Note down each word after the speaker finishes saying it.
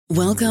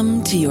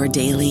Welcome to your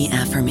daily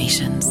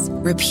affirmations.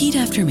 Repeat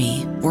after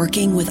me.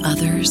 Working with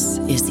others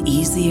is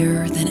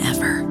easier than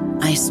ever.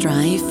 I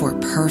strive for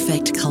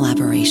perfect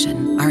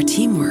collaboration. Our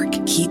teamwork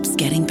keeps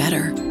getting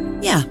better.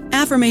 Yeah,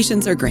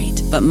 affirmations are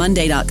great, but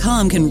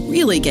Monday.com can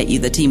really get you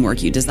the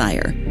teamwork you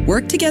desire.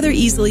 Work together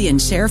easily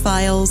and share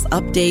files,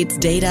 updates,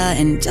 data,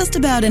 and just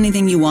about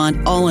anything you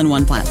want all in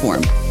one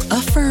platform.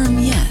 Affirm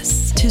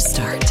yes to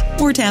start,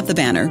 or tap the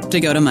banner to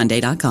go to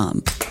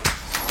Monday.com.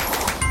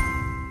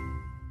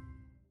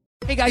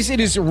 Hey guys, it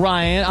is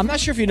Ryan. I'm not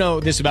sure if you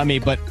know this about me,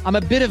 but I'm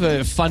a bit of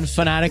a fun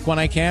fanatic when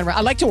I can. I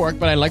like to work,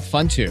 but I like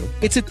fun too.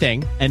 It's a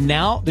thing. And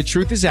now the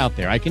truth is out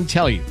there. I can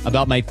tell you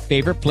about my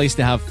favorite place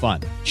to have fun.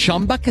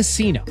 Chumba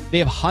Casino. They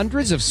have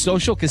hundreds of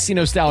social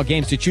casino style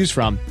games to choose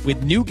from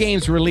with new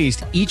games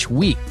released each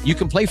week. You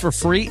can play for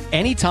free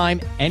anytime,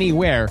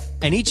 anywhere.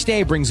 And each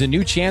day brings a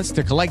new chance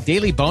to collect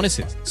daily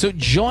bonuses. So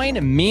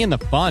join me in the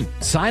fun.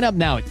 Sign up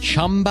now at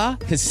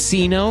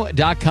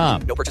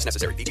ChumbaCasino.com. No purchase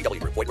necessary. VGW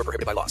Group. Void where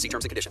prohibited by law. See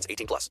terms and conditions.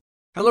 18+.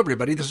 Hello,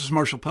 everybody. This is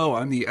Marshall Poe.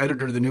 I'm the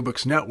editor of the New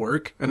Books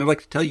Network, and I'd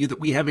like to tell you that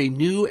we have a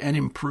new and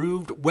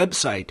improved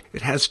website.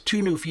 It has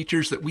two new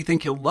features that we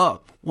think you'll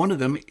love. One of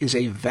them is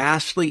a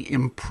vastly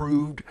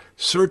improved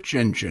search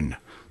engine,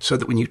 so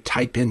that when you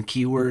type in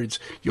keywords,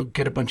 you'll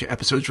get a bunch of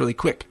episodes really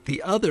quick.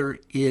 The other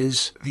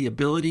is the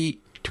ability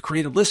to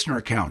create a listener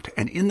account.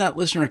 And in that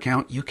listener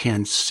account, you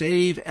can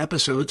save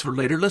episodes for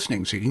later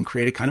listening. So you can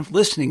create a kind of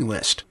listening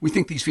list. We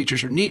think these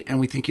features are neat and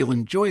we think you'll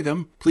enjoy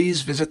them.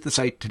 Please visit the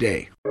site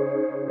today.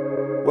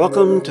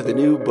 Welcome to the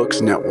New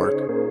Books Network.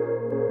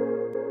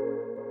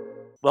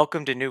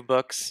 Welcome to New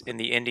Books in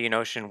the Indian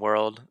Ocean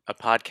World, a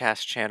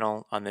podcast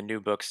channel on the New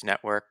Books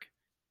Network.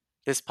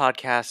 This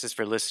podcast is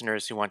for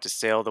listeners who want to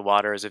sail the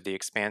waters of the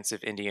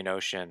expansive Indian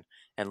Ocean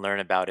and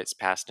learn about its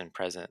past and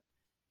present.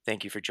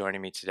 Thank you for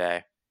joining me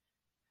today.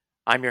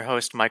 I'm your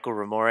host, Michael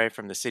Ramore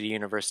from the City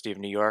University of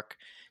New York.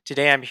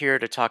 Today I'm here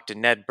to talk to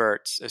Ned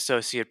Burts,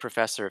 Associate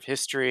Professor of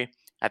History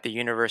at the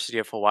University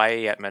of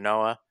Hawaii at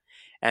Manoa,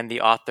 and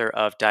the author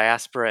of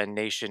Diaspora and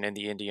Nation in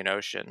the Indian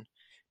Ocean,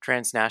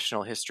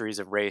 Transnational Histories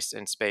of Race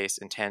and Space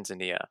in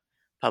Tanzania,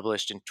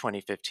 published in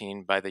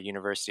 2015 by the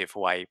University of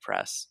Hawaii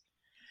Press.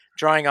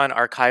 Drawing on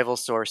archival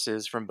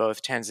sources from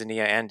both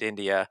Tanzania and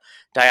India,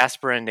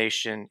 Diaspora and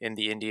Nation in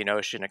the Indian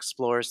Ocean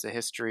explores the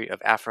history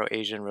of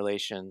Afro-Asian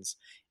relations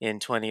in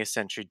 20th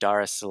century Dar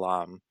es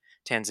Salaam,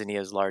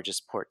 Tanzania's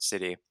largest port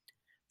city.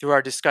 Through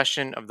our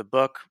discussion of the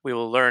book, we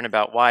will learn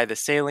about why the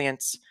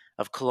salience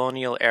of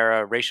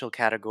colonial-era racial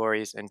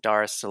categories in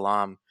Dar es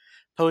Salaam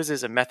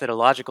poses a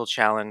methodological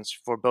challenge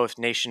for both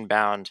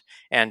nation-bound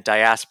and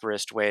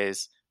diasporist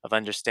ways of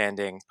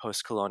understanding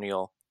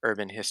post-colonial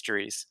urban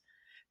histories.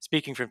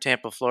 Speaking from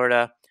Tampa,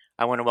 Florida,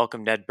 I want to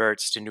welcome Ned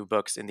Burts to New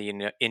Books in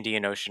the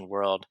Indian Ocean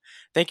World.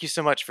 Thank you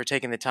so much for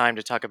taking the time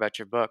to talk about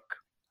your book.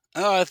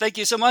 Thank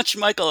you so much,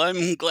 Michael.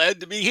 I'm glad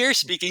to be here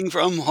speaking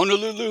from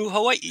Honolulu,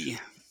 Hawaii.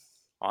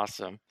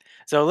 Awesome.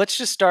 So let's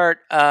just start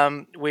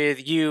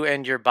with you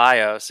and your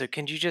bio. So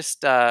can you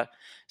just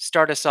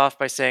start us off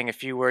by saying a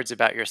few words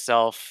about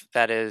yourself,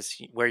 that is,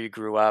 where you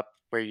grew up,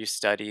 where you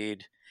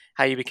studied,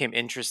 how you became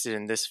interested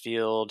in this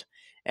field,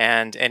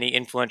 and any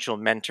influential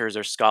mentors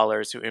or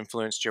scholars who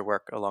influenced your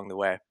work along the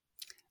way?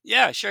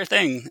 Yeah, sure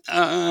thing.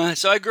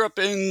 So I grew up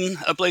in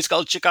a place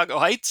called Chicago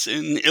Heights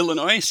in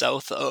Illinois,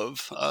 south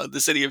of the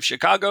city of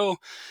Chicago.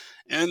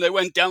 And I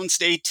went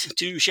downstate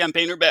to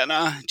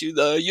Champaign-Urbana to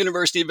the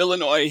University of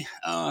Illinois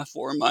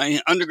for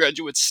my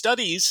undergraduate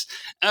studies.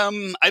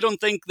 I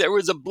don't think there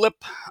was a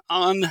blip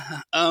on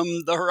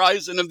the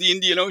horizon of the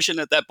Indian Ocean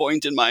at that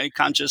point in my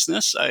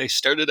consciousness. I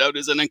started out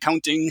as an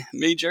accounting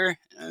major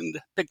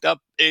and picked up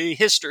a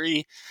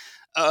history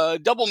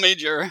double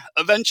major.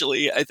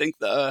 Eventually, I think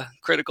the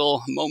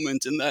critical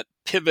moment in that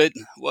pivot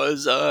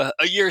was a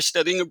year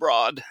studying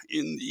abroad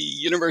in the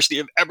University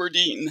of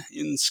Aberdeen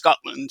in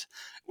Scotland,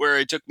 where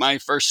I took my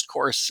first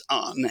course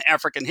on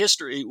African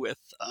history with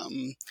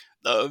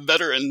the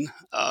veteran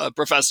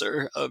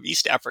professor of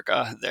East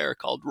Africa there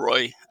called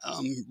Roy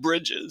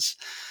Bridges.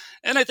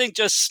 And I think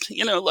just,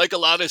 like a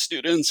lot of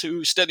students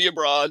who study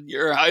abroad,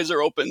 your eyes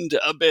are opened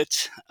a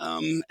bit.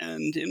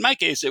 And in my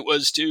case, it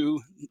was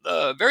to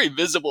the very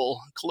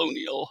visible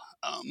colonial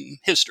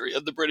history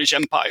of the British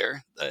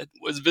Empire that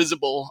was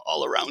visible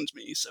all around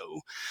me.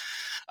 So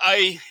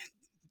I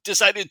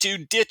decided to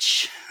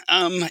ditch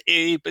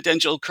a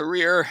potential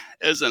career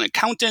as an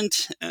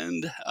accountant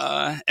and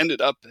ended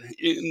up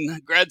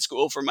in grad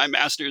school for my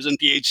master's and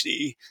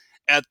PhD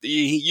at the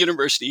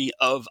University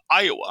of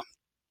Iowa.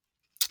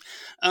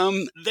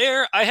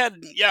 There I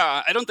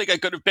don't think I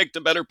could have picked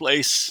a better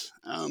place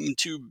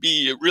to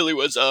be. It really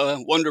was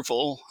a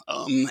wonderful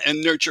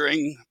and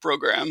nurturing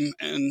program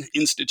and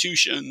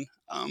institution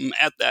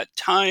at that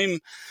time.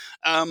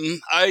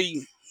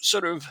 I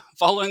sort of,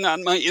 following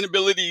on my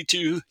inability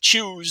to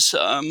choose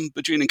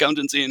between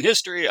accountancy and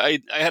history, I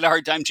had a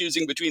hard time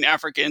choosing between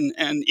African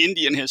and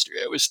Indian history.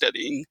 I was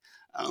studying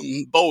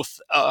both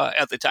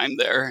at the time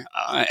there,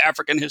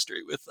 African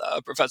history with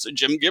Professor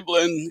Jim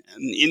Giblin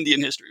and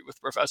Indian history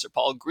with Professor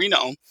Paul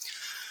Greeno.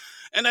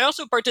 And I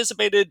also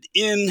participated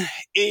in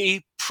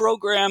a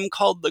program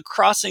called the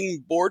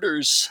Crossing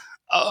Borders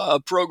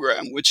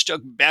program, which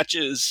took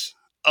batches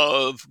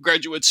of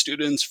graduate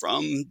students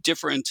from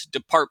different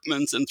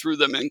departments and threw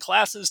them in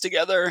classes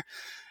together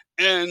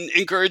and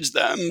encouraged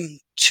them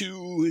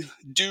to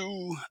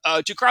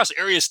cross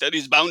area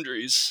studies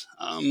boundaries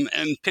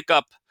and pick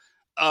up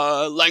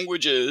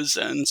languages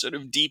and sort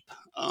of deep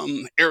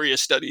area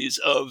studies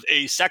of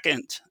a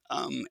second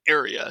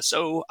area.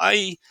 So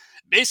I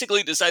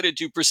basically decided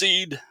to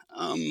proceed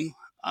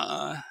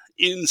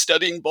in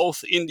studying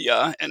both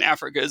India and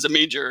Africa as a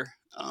major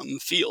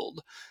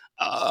field.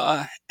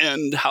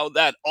 And how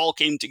that all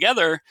came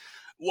together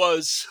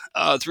was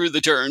through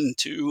the turn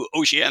to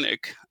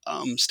oceanic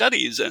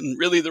studies and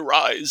really the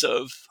rise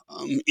of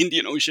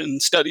Indian Ocean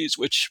studies,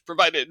 which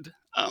provided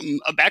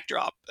a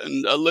backdrop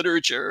and a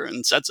literature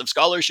and sets of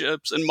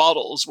scholarships and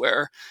models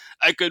where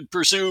I could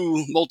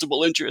pursue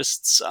multiple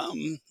interests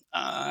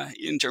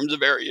in terms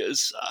of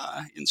areas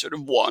in sort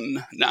of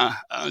one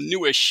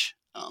newish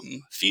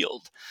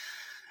field.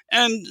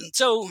 And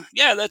so,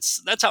 yeah,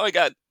 that's how I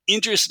got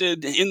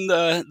interested in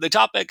the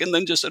topic, and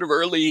then just sort of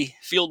early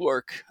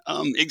fieldwork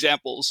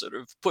examples sort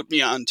of put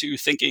me on to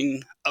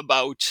thinking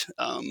about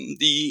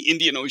the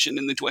Indian Ocean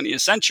in the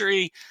 20th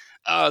century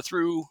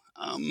through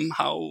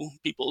how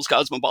people's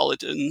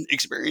cosmopolitan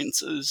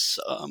experiences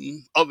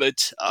of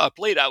it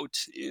played out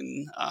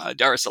in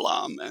Dar es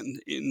Salaam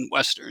and in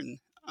Western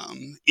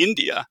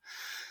India.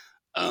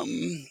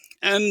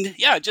 And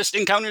yeah, just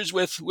encounters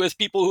with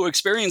people who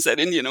experience that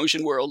Indian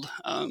Ocean world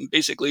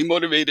basically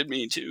motivated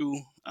me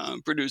to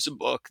produce a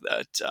book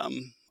that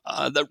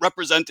that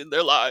represented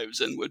their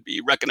lives and would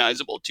be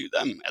recognizable to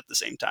them at the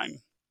same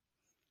time.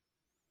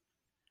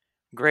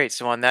 Great.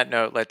 So, on that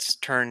note, let's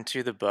turn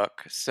to the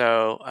book.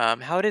 So,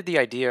 how did the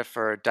idea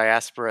for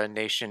Diaspora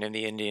Nation in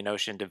the Indian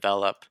Ocean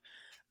develop?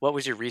 What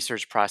was your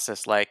research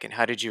process like, and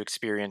how did you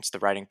experience the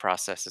writing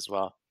process as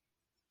well?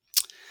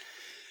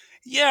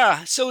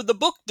 Yeah, so the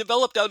book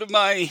developed out of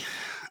my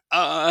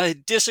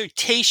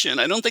dissertation.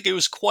 I don't think it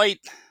was quite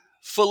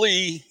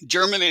fully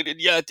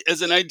germinated yet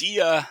as an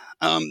idea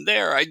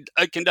there.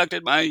 I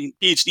conducted my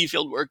PhD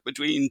fieldwork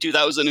between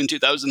 2000 and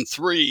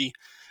 2003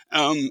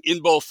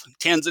 in both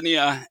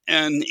Tanzania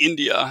and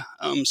India,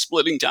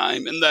 splitting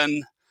time, and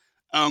then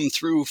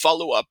through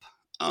follow-up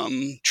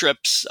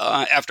trips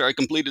after I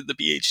completed the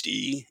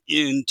PhD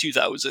in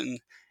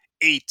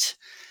 2008.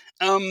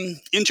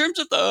 In terms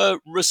of the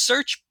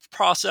research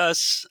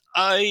process,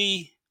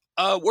 I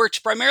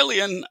worked primarily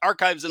in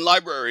archives and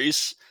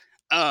libraries,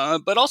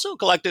 but also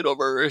collected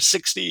over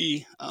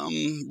 60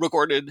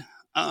 recorded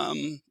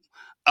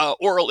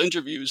oral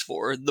interviews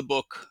for the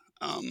book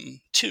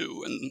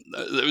too. And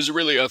it was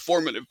really a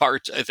formative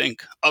part, I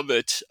think, of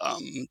it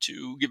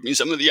to give me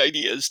some of the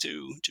ideas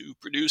to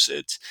produce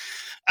it.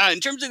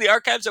 In terms of the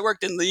archives, I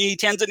worked in the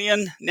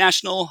Tanzanian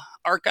National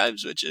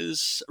Archives, which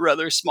is a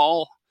rather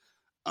small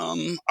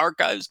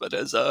archives, but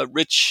has a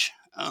rich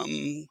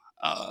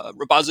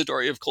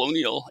repository of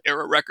colonial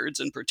era records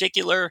in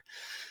particular.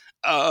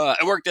 I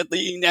worked at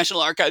the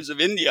National Archives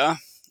of India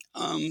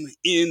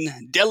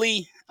in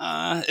Delhi,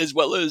 as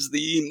well as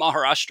the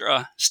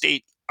Maharashtra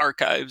State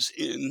Archives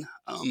in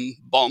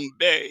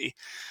Bombay.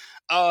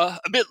 A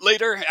bit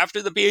later,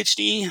 after the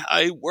PhD,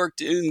 I worked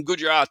in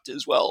Gujarat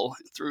as well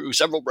through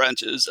several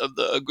branches of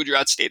the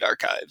Gujarat State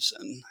Archives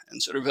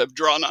and sort of have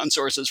drawn on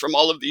sources from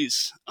all of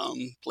these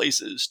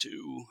places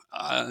to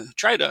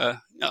try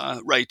to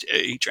write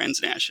a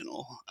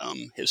transnational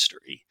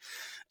history.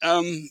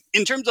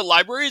 In terms of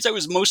libraries, I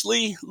was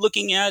mostly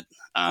looking at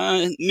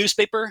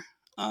newspaper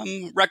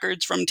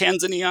records from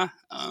Tanzania,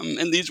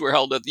 and these were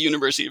held at the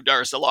University of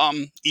Dar es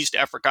Salaam, East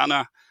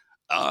Africana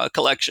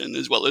collection,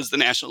 as well as the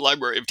National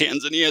Library of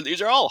Tanzania.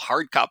 These are all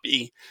hard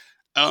copy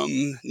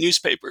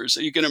newspapers,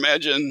 so you can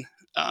imagine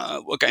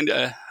what kind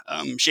of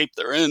shape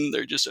they're in.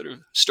 They're just sort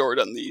of stored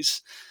on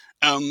these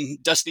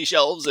dusty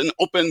shelves in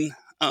open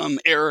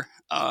air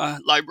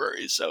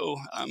libraries. So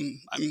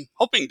I'm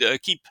hoping to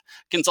keep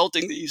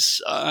consulting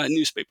these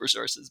newspaper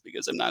sources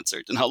because I'm not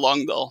certain how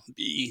long they'll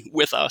be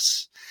with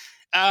us.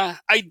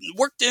 I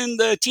worked in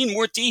the Teen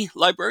Murti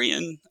Library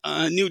in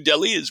New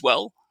Delhi as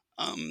well,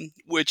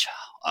 which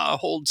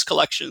holds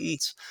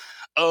collections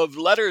of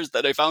letters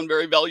that I found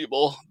very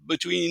valuable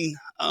between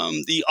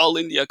the All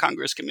India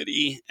Congress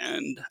Committee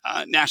and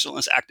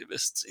nationalist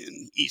activists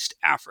in East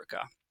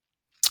Africa.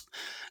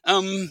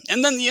 And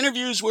then the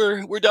interviews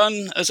were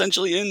done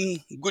essentially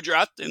in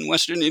Gujarat in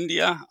Western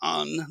India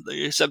on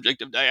the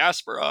subject of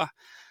diaspora,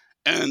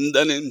 and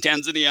then in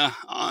Tanzania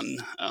on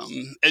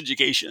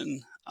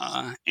education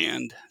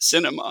and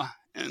cinema.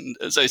 And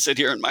as I sit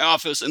here in my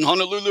office in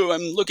Honolulu,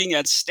 I'm looking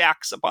at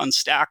stacks upon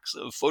stacks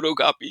of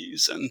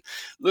photocopies and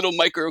little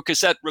micro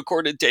cassette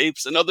recorded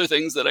tapes and other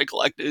things that I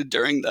collected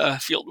during the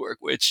fieldwork,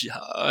 which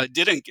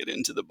didn't get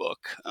into the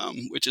book,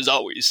 which is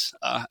always,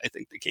 I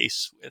think, the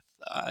case with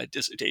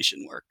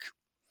dissertation work.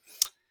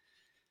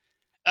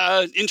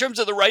 In terms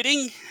of the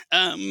writing,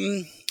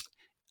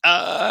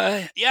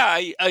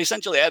 I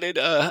essentially added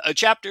a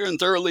chapter and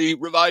thoroughly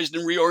revised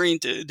and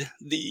reoriented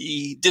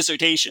the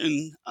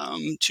dissertation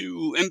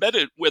to embed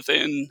it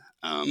within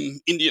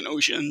Indian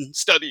Ocean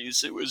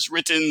studies. It was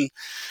written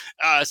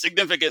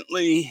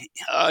significantly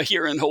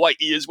here in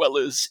Hawaii as well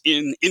as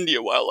in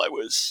India while I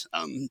was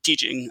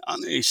teaching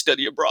on a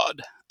study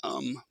abroad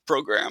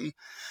program.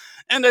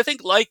 And I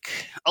think,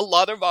 like a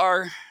lot of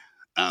our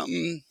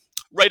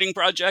writing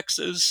projects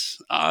as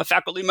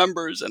faculty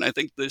members, and I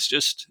think this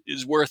just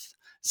is worth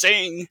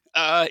saying,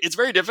 it's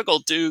very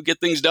difficult to get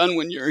things done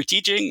when you're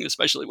teaching,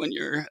 especially when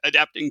you're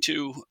adapting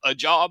to a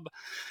job,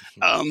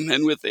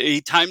 and with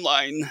a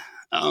timeline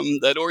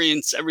that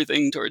orients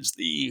everything towards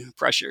the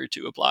pressure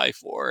to apply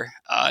for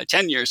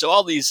tenure. So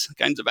all these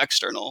kinds of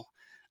external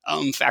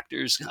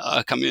factors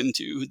come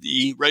into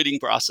the writing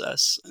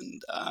process,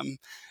 and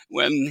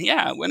when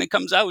it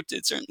comes out,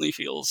 it certainly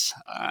feels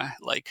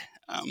like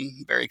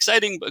very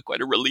exciting, but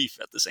quite a relief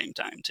at the same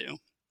time too.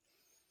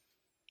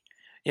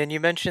 Yeah, and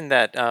you mentioned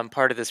that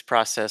part of this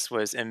process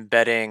was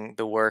embedding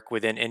the work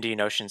within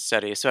Indian Ocean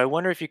studies. So I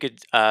wonder if you could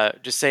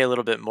just say a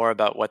little bit more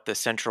about what the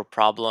central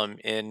problem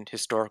in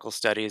historical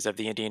studies of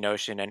the Indian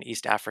Ocean and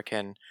East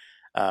African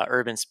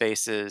urban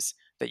spaces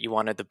that you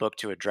wanted the book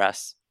to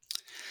address.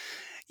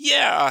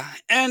 Yeah,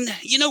 and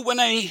when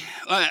I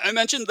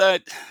mentioned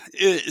that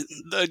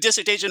the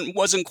dissertation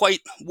wasn't quite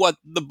what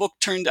the book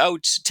turned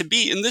out to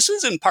be, and this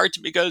is in part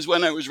because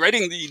when I was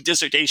writing the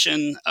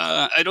dissertation,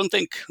 I don't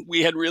think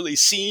we had really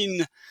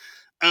seen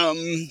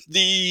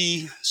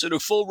the sort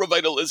of full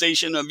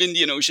revitalization of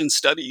Indian Ocean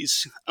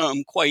studies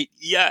quite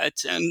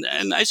yet,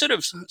 and I sort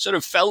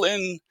of fell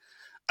in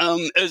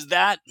as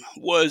that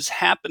was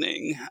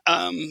happening.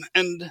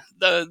 And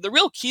the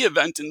real key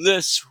event in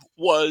this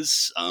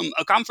was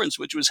a conference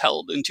which was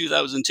held in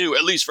 2002,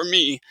 at least for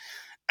me,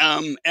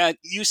 at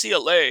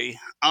UCLA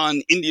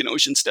on Indian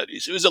Ocean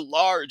Studies. It was a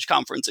large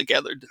conference that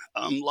gathered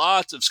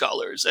lots of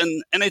scholars.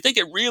 And I think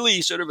it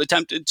really sort of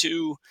attempted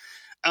to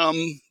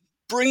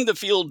bring the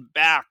field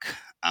back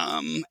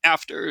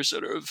after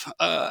sort of,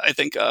 I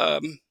think,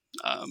 a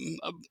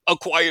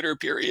quieter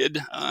period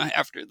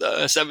after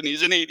the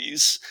 70s and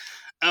 80s.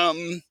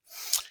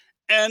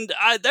 And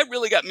that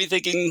really got me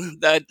thinking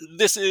that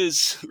this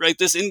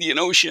Indian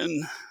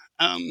Ocean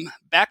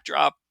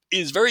backdrop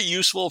is very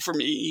useful for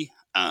me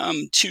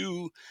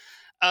to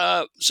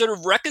sort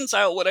of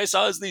reconcile what I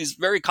saw as these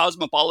very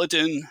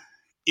cosmopolitan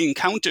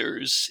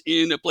encounters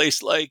in a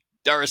place like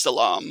Dar es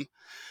Salaam.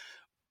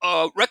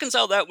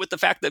 Reconcile that with the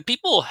fact that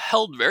people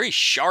held very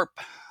sharp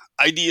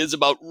ideas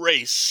about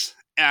race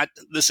at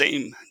the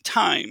same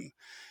time.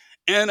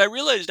 And I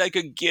realized I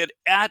could get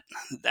at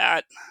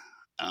that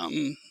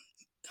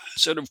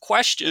sort of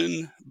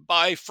question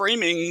by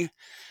framing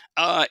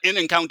an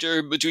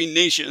encounter between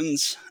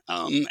nations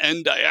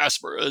and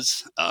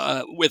diasporas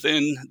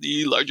within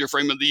the larger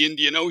frame of the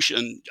Indian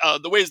Ocean.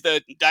 The ways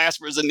that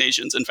diasporas and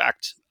nations, in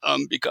fact,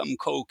 become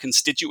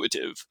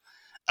co-constitutive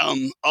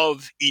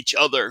of each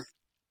other.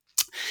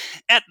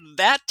 At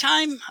that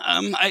time,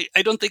 I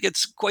don't think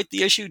it's quite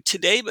the issue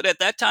today, but at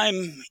that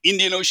time,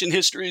 Indian Ocean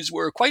histories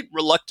were quite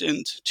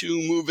reluctant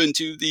to move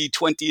into the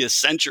 20th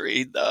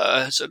century.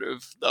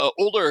 The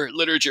older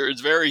literature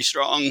is very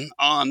strong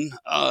on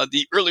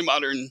the early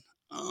modern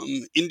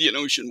Indian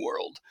Ocean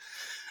world.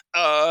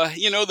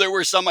 There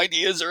were some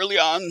ideas early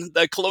on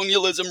that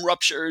colonialism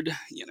ruptured,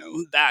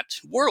 that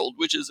world,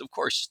 which is, of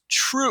course,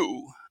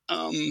 true.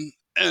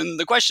 And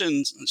the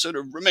question sort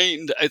of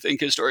remained, I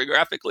think,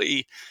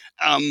 historiographically,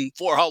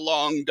 for how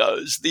long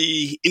does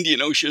the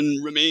Indian Ocean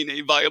remain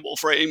a viable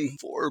frame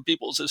for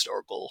people's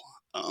historical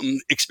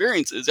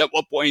experiences? At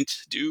what point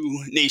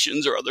do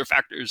nations or other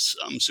factors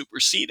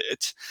supersede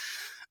it?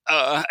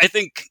 I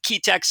think key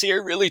texts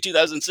here, really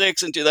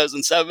 2006 and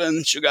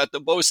 2007,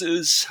 Sugata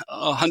Bose's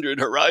 100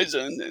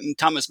 Horizon and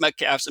Thomas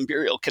Metcalfe's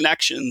Imperial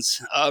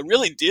Connections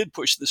really did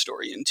push the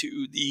story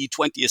into the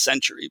 20th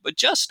century. But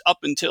just up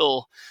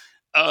until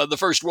the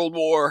First World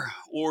War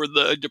or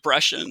the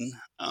Depression.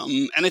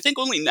 And I think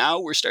only now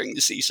we're starting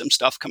to see some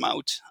stuff come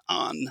out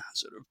on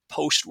sort of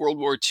post-World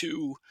War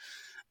II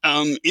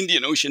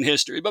Indian Ocean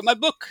history. But my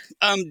book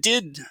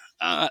did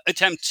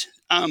attempt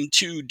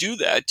to do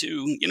that,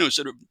 to,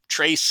 sort of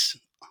trace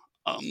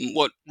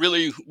what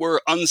really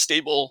were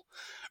unstable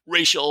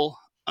racial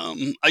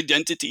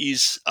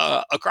identities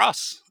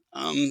across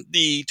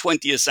the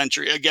 20th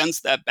century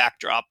against that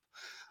backdrop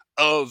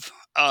of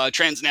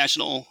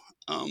transnational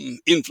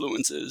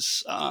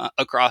influences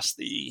across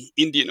the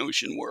Indian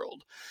Ocean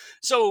world.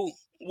 So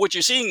what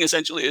you're seeing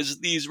essentially is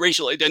these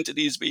racial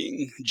identities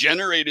being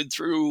generated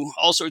through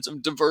all sorts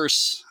of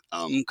diverse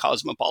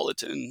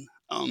cosmopolitan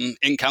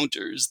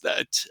encounters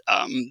that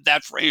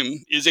that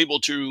frame is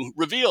able to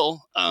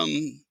reveal,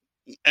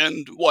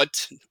 and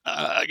what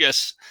I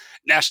guess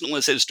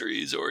nationalist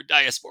histories or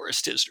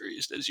diasporist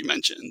histories, as you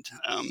mentioned,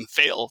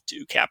 fail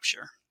to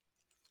capture.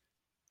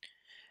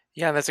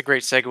 Yeah, that's a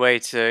great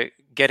segue to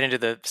get into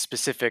the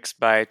specifics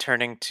by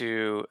turning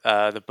to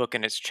the book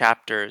and its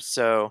chapters.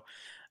 So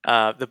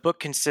the book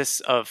consists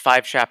of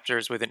 5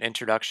 chapters with an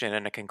introduction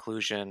and a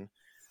conclusion.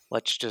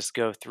 let's just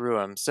go through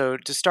them. So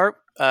to start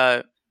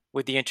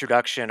with the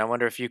introduction, I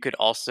wonder if you could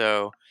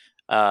also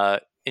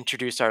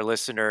introduce our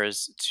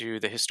listeners to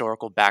the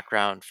historical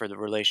background for the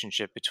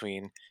relationship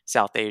between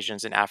South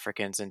Asians and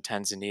Africans in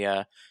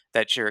Tanzania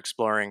that you're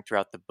exploring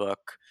throughout the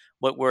book.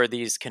 What were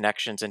these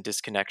connections and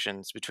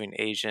disconnections between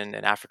Asian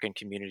and African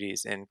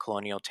communities in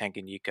colonial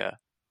Tanganyika?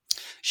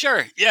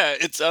 Sure. Yeah,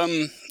 it's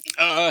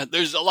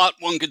there's a lot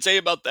one could say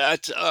about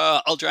that.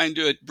 I'll try and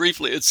do it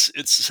briefly.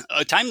 It's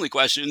a timely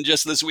question.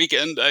 Just this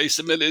weekend, I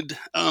submitted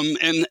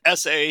an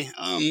essay,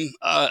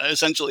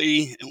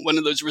 essentially one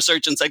of those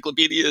research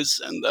encyclopedias,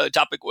 and the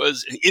topic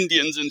was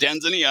Indians in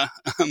Tanzania.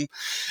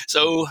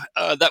 So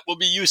that will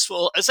be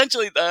useful.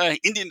 Essentially, the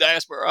Indian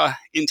diaspora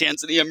in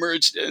Tanzania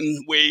emerged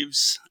in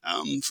waves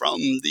from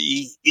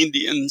the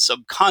Indian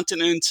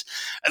subcontinent.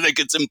 I think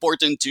it's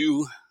important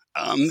to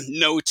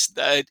note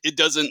that it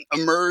doesn't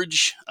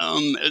emerge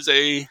as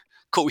a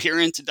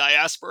coherent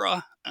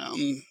diaspora.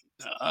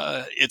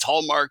 Its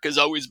hallmark has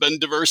always been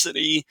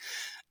diversity,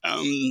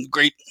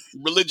 great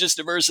religious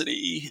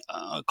diversity,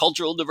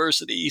 cultural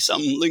diversity,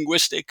 some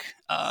linguistic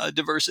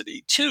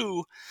diversity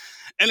too.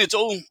 And it's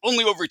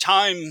only over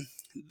time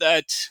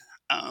that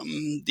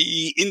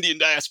the Indian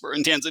diaspora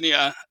in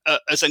Tanzania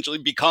essentially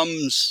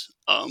becomes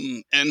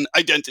an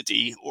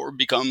identity or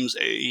becomes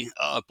a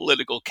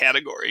political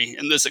category.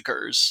 And this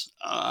occurs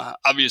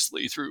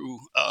obviously through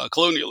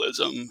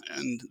colonialism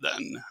and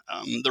then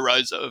the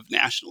rise of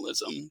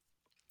nationalism.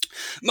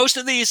 Most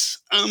of these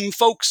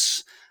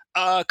folks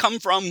come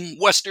from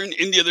Western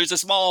India. There's a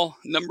small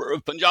number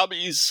of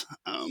Punjabis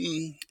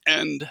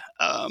and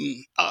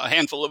a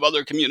handful of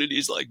other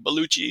communities like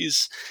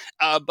Baluchis,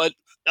 but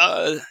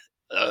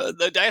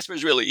the diaspora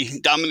is really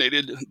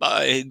dominated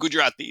by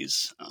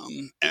Gujaratis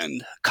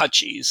and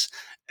Kutchis.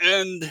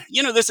 And,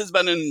 this has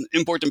been an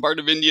important part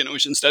of Indian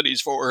Ocean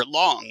studies for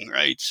long,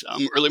 right?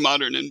 Early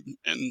modern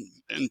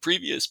and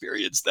previous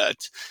periods,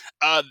 that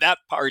that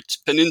part,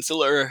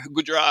 peninsular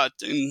Gujarat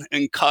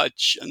and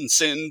Kutch and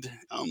Sindh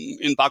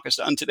in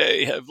Pakistan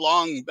today, have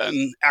long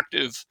been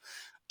active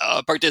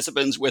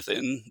participants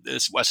within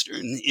this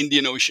Western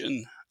Indian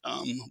Ocean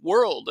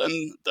world.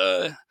 And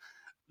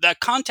that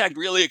contact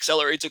really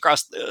accelerates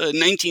across the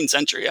 19th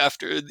century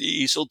after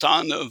the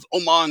Sultan of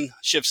Oman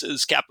shifts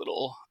his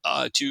capital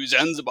to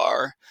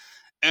Zanzibar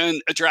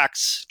and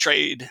attracts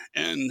trade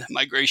and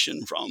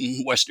migration from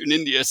Western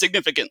India,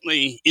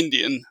 significantly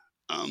Indian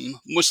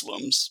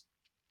Muslims.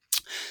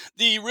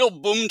 The real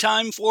boom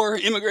time for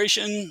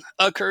immigration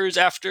occurs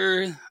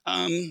after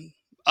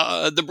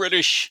the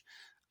British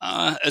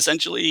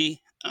essentially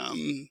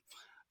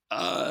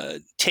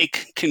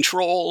take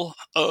control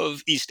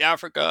of East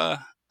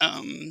Africa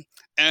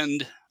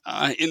and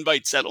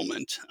invite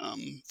settlement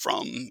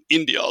from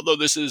India, although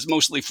this is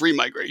mostly free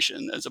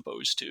migration as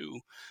opposed to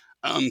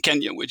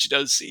Kenya, which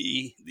does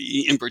see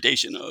the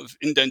importation of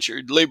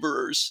indentured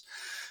laborers.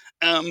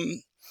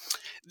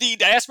 The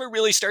diaspora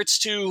really starts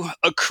to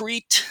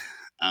accrete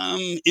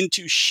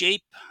into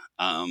shape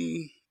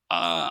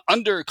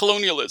under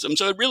colonialism.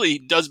 So it really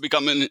does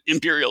become an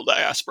imperial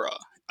diaspora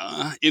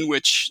in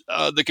which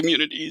the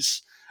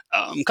communities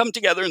come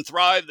together and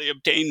thrive. They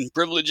obtain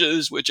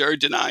privileges which are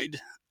denied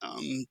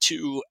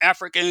to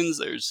Africans.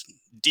 There's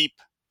deep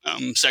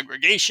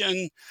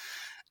segregation.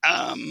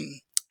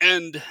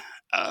 And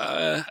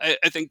I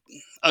think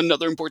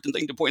another important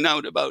thing to point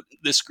out about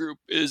this group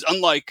is,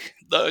 unlike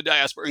the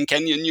diaspora in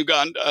Kenya and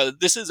Uganda,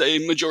 this is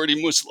a majority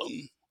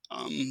Muslim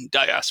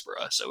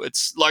diaspora. So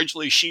it's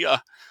largely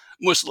Shia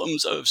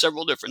Muslims of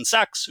several different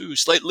sects who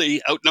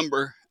slightly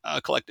outnumber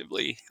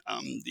collectively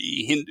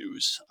the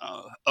Hindus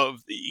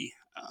of the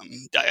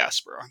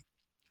diaspora.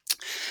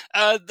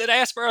 The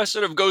diaspora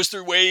sort of goes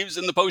through waves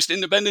in the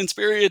post-independence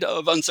period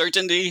of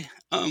uncertainty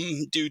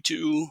due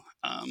to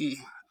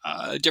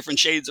different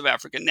shades of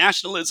African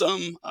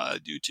nationalism,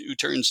 due to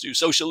turns to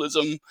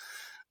socialism.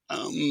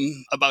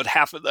 About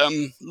half of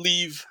them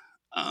leave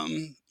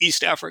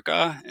East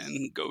Africa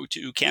and go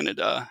to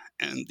Canada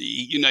and the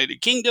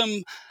United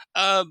Kingdom.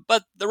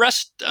 But the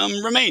rest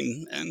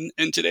remain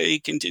and today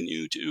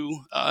continue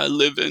to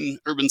live in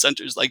urban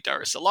centers like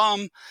Dar es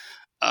Salaam,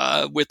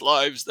 with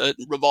lives that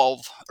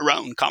revolve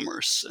around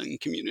commerce and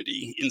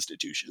community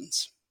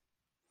institutions.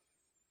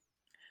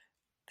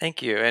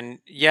 Thank you. And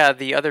yeah,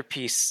 the other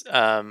piece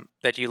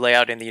that you lay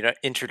out in the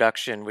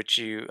introduction, which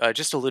you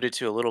just alluded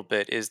to a little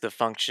bit, is the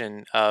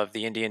function of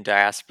the Indian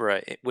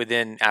diaspora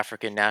within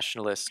African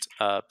nationalist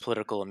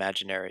political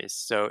imaginaries.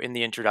 So in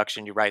the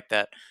introduction, you write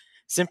that,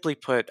 simply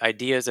put,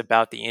 ideas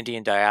about the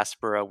Indian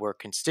diaspora were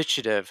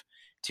constitutive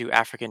to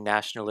African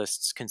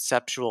nationalists'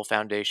 conceptual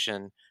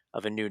foundation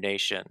of a new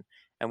nation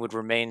and would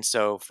remain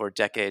so for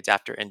decades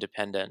after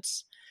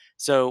independence.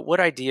 So, what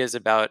ideas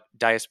about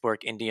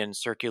diasporic Indians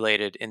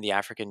circulated in the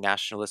African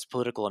nationalist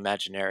political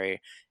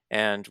imaginary,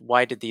 and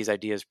why did these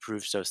ideas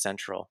prove so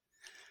central?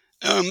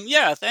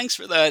 Yeah, thanks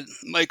for that,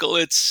 Michael.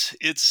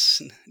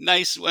 It's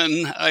nice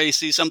when I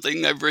see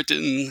something I've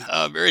written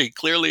very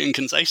clearly and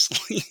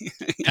concisely.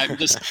 I'm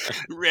just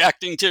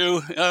reacting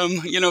to,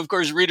 of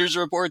course, readers'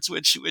 reports,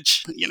 which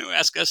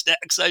ask us to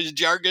excise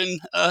jargon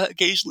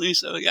occasionally.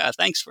 So yeah,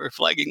 thanks for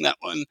flagging that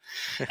one.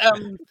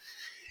 Um,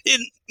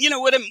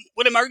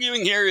 what I'm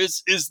arguing here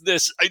is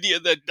this idea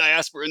that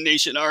diaspora and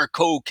nation are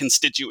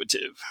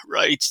co-constitutive,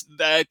 right?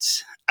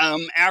 That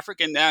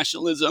African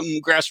nationalism,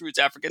 grassroots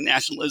African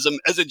nationalism,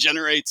 as it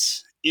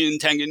generates in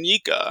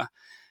Tanganyika,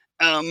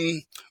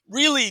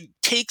 really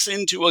takes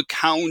into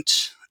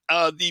account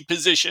the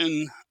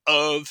position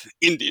of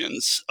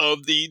Indians,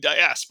 of the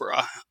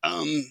diaspora,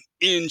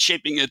 in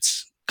shaping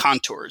its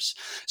contours.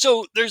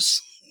 So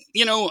there's,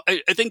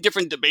 I think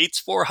different debates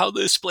for how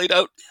this played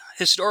out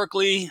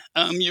historically.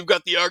 You've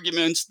got the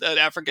argument that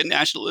African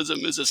nationalism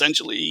is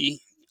essentially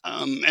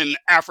an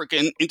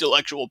African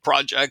intellectual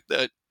project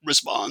that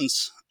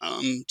responds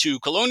to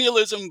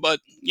colonialism, but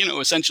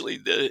essentially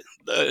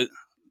the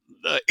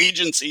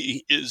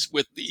agency is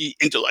with the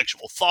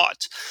intellectual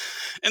thought.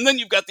 And then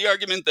you've got the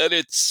argument that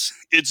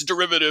it's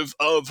derivative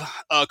of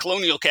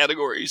colonial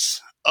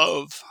categories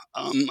of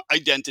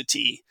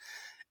identity.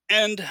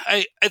 And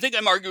I think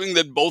I'm arguing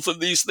that both of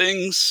these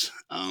things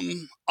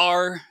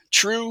are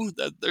true,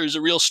 that there's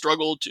a real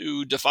struggle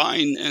to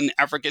define an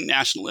African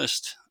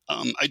nationalist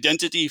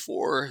identity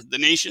for the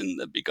nation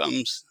that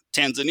becomes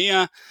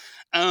Tanzania.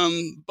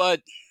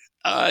 But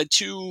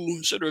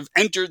to sort of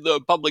enter the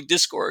public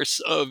discourse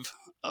of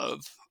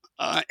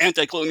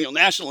anti-colonial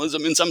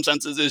nationalism, in some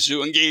senses, is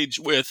to engage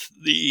with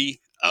the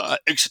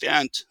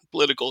extant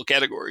political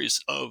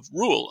categories of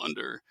rule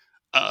under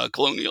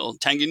colonial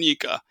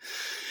Tanganyika.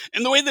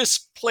 And the way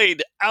this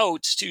played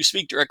out, to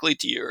speak directly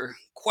to your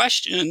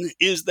question,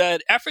 is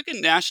that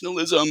African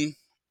nationalism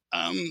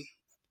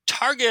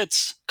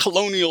targets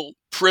colonial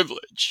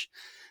privilege.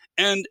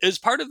 And as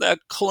part of that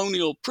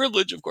colonial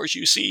privilege, of course,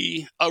 you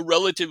see a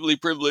relatively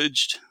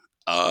privileged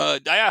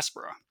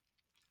diaspora.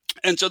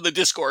 And so the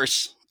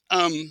discourse,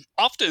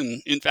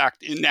 often, in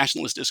fact, in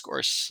nationalist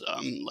discourse,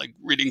 like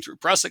reading through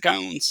press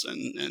accounts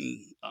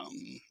and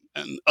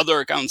other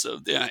accounts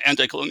of the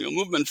anti-colonial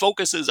movement,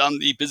 focuses on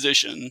the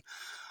position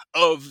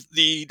of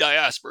the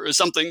diaspora as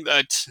something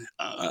that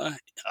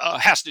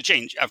has to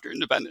change after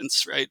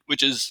independence, right?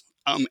 Which is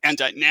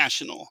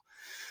anti-national.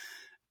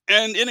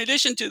 And in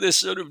addition to this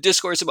sort of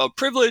discourse about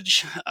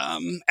privilege,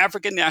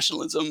 African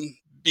nationalism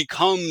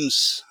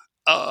becomes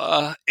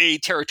a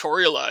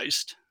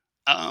territorialized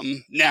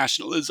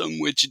nationalism,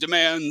 which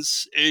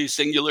demands a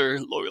singular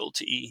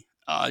loyalty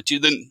to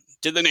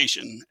the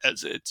nation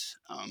as it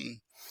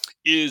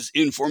is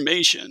in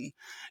formation.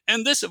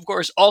 And this, of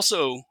course,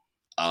 also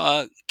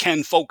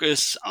can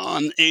focus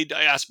on a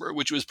diaspora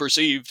which was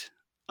perceived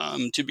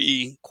to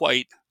be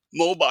quite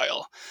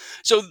mobile.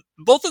 So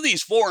both of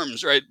these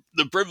forms, right,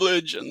 the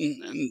privilege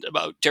and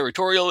about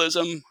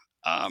territorialism,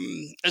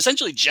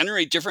 essentially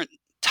generate different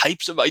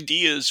types of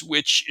ideas,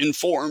 which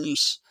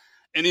informs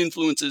and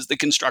influences the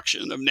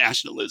construction of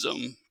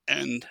nationalism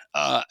and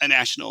a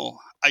national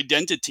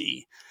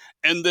identity.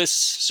 And this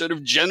sort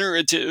of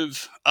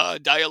generative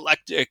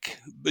dialectic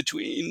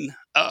between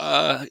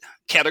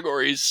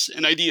categories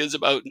and ideas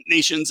about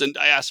nations and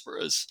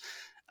diasporas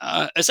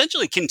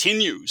essentially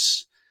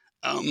continues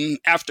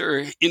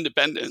after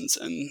independence.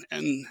 And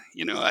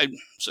I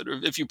sort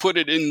of, if you put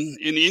it in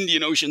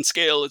Indian Ocean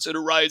scale, it sort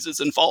of rises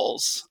and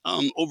falls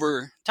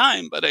over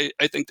time. But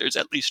I think there's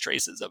at least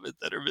traces of it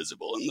that are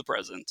visible in the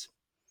present.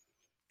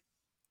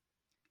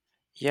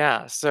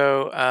 Yeah.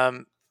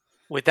 So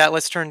with that,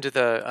 let's turn to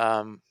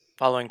the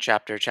following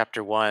chapter,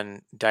 chapter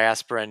 1,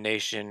 Diaspora and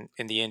Nation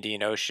in the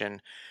Indian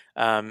Ocean.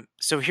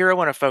 So here I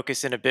want to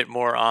focus in a bit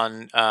more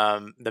on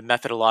the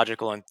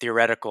methodological and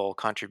theoretical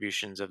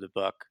contributions of the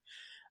book.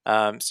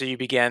 So you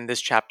began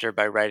this chapter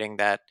by writing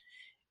that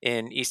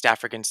in East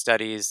African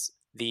studies,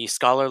 the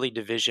scholarly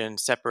division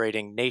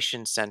separating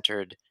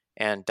nation-centered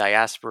and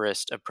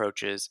diasporist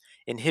approaches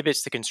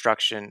inhibits the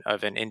construction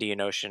of an Indian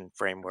Ocean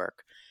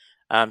framework.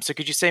 So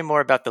could you say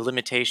more about the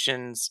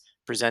limitations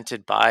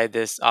presented by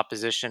this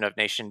opposition of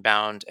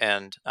nation-bound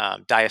and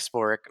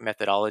diasporic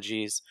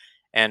methodologies,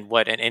 and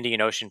what an Indian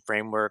Ocean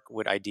framework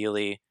would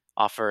ideally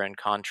offer in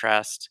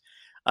contrast?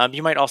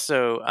 You might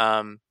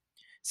also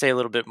say a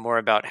little bit more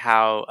about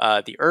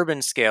how the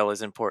urban scale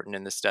is important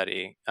in the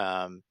study,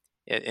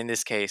 in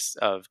this case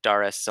of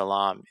Dar es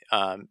Salaam,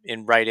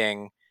 in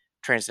writing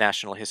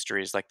transnational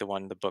histories like the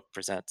one the book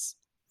presents.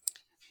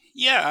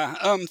 Yeah,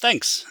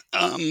 thanks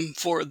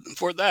for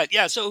that.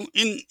 Yeah, so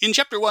in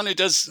chapter 1, it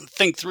does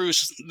think through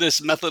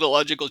this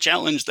methodological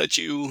challenge that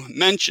you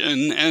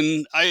mention,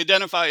 and I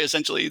identify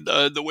essentially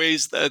the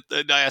ways that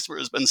the diaspora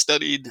has been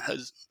studied.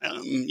 Has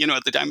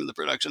at the time of the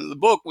production of the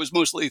book, was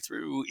mostly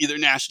through either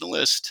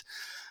nationalist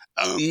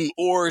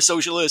or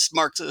socialist,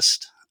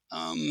 Marxist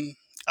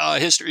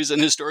histories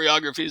and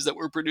historiographies that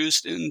were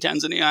produced in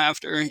Tanzania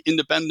after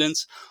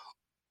independence,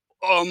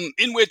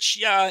 in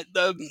which,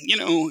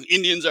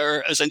 Indians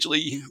are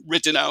essentially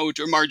written out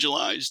or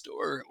marginalized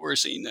or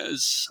seen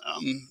as,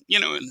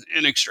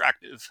 an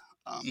extractive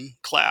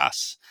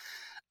class.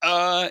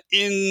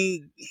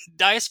 In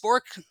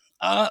diasporic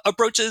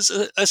approaches,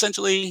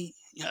 essentially,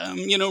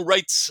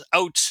 writes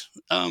out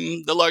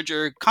the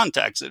larger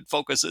context. It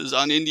focuses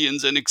on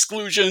Indians and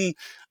exclusion.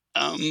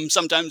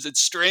 Sometimes it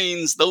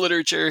strains the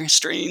literature,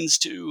 strains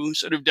to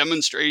sort of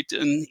demonstrate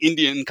an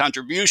Indian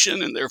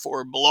contribution and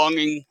therefore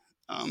belonging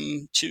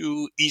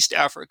to East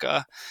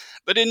Africa.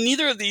 But in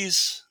neither of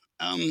these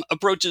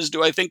approaches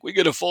do I think we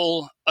get a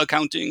full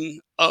accounting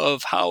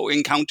of how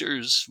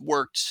encounters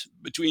worked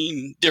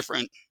between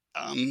different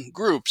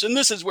groups. And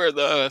this is where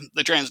the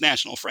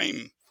transnational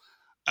frame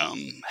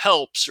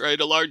helps, right?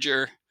 A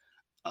larger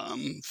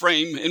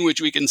frame in which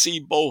we can see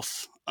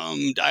both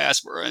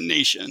diaspora and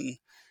nation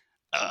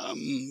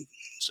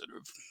sort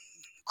of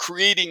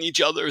creating each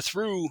other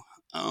through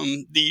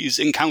these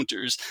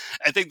encounters.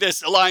 I think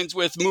this aligns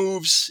with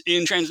moves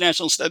in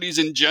transnational studies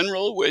in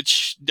general,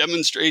 which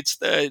demonstrates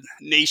that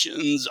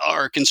nations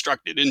are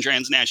constructed in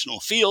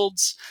transnational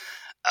fields.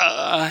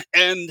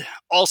 And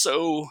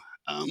also,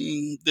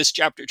 this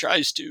chapter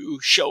tries to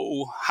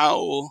show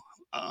how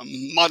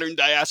modern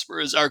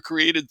diasporas are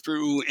created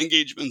through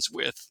engagements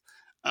with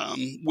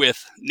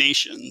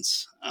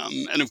nations.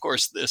 And of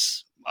course,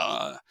 this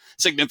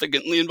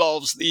significantly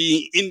involves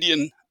the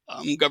Indian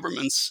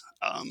government's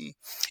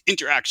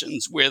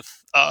interactions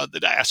with the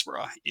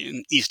diaspora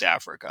in East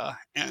Africa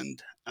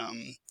and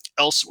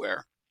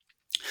elsewhere.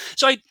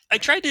 So I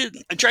tried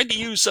to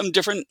use some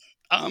different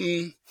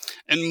and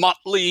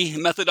motley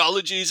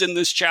methodologies in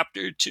this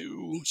chapter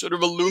to sort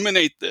of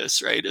illuminate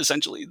this, right?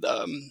 Essentially,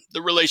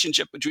 the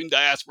relationship between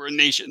diaspora and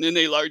nation in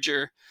a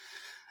larger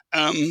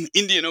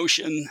Indian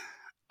Ocean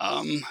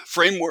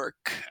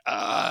framework.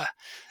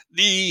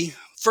 The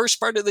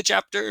first part of the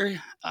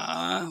chapter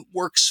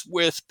works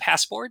with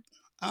passport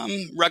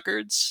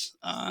records,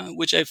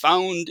 which I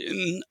found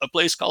in a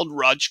place called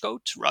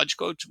Rajkot.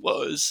 Rajkot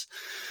was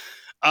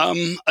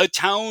a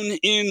town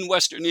in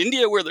Western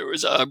India where there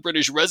was a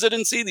British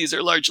residency. These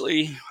are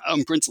largely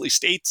princely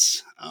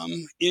states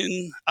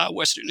in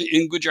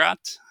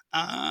Gujarat.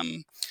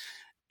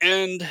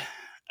 And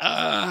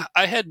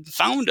I had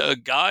found a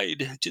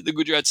guide to the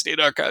Gujarat State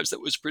Archives that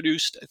was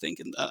produced, I think,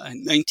 in the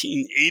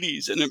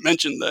 1980s, and it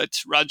mentioned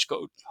that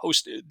Rajkot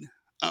hosted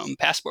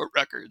passport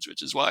records,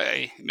 which is why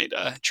I made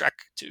a trek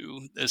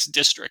to this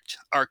district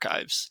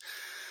archives.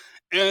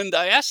 And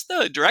I asked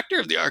the director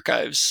of the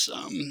archives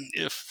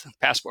if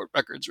passport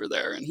records were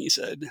there, and he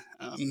said,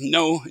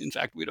 no, in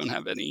fact, we don't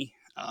have any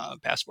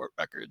passport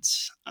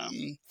records.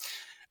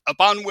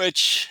 Upon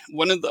which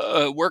one of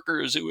the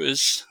workers who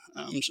was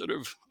sort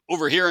of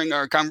overhearing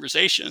our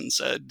conversation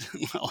said,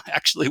 well,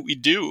 actually we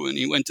do. And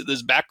he went to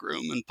this back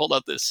room and pulled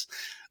out this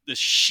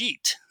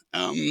sheet,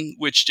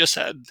 which just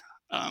had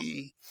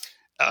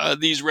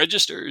these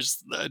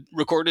registers that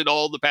recorded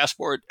all the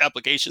passport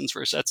applications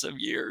for sets of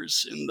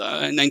years in the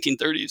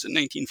 1930s and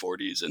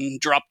 1940s,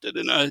 and dropped it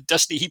in a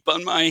dusty heap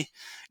on my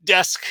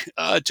desk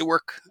to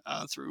work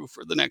through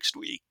for the next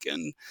week.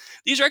 And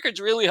these records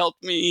really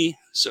helped me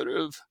sort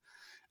of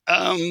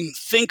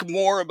think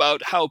more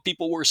about how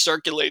people were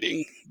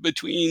circulating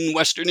between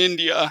Western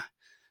India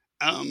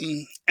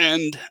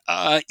and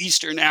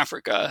Eastern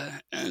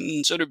Africa,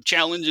 and sort of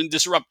challenge and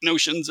disrupt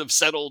notions of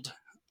settled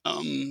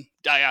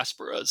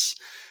diasporas.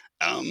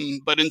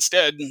 But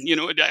instead,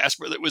 a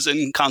diaspora that was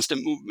in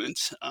constant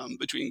movement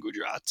between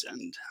Gujarat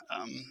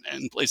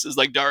and places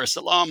like Dar es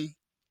Salaam.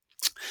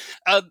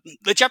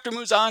 The chapter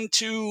moves on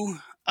to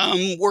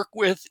work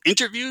with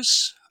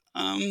interviews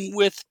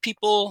with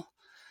people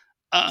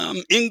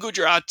in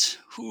Gujarat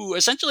who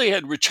essentially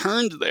had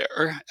returned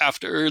there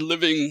after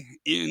living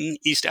in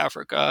East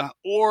Africa,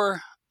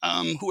 or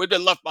who had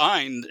been left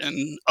behind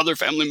and other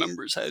family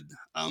members had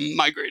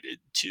migrated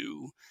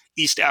to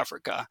East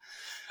Africa.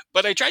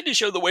 But I tried to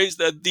show the ways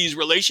that these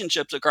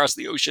relationships across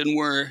the ocean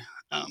were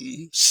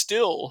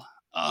still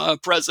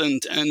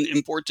present and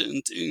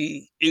important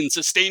in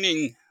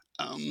sustaining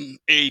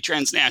a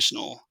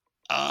transnational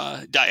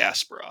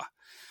diaspora.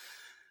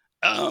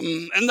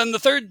 And then the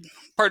third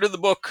part of the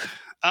book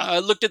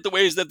looked at the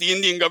ways that the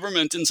Indian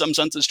government, in some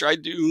senses,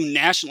 tried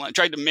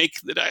to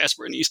make the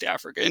diaspora in East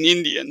Africa an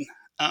Indian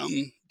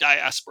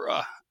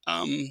diaspora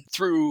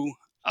through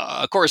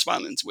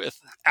correspondence with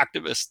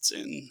activists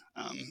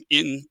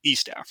in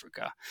East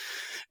Africa.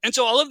 And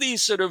so all of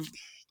these sort of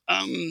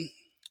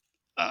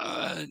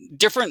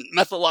different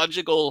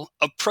methodological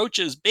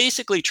approaches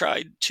basically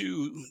tried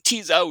to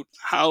tease out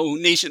how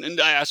nation and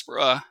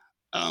diaspora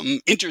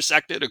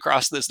intersected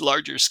across this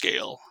larger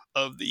scale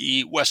of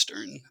the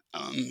Western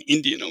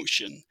Indian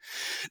Ocean.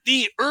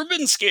 The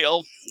urban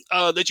scale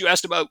that you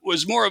asked about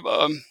was more of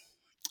a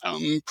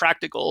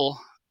practical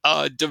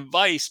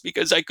device,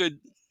 because I could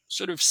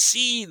sort of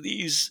see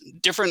these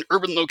different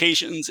urban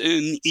locations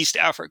in East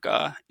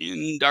Africa,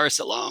 in Dar es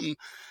Salaam,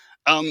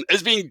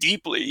 as being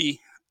deeply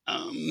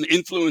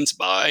influenced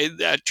by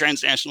that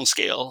transnational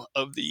scale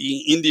of the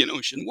Indian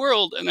Ocean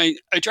world. And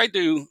I tried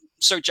to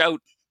search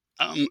out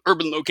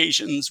urban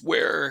locations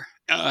where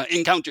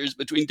encounters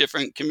between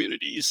different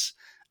communities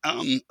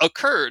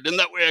occurred. And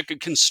that way I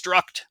could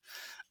construct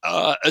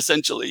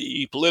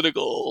essentially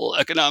political,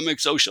 economic,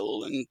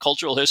 social, and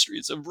cultural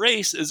histories of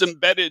race is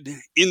embedded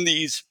in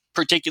these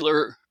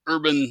particular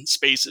urban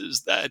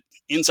spaces that,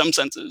 in some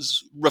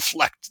senses,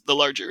 reflect the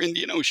larger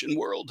Indian Ocean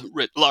world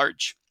writ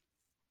large.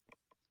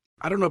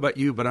 I don't know about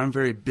you, but I'm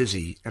very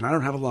busy and I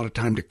don't have a lot of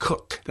time to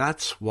cook.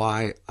 That's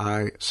why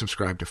I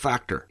subscribe to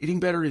Factor. Eating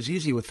better is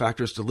easy with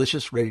Factor's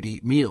delicious,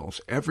 ready-to-eat meals.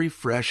 Every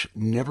fresh,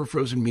 never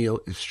frozen meal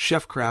is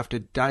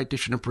chef-crafted,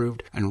 dietitian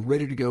approved, and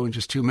ready to go in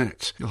just 2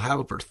 minutes. You'll have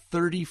over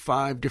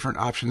 35 different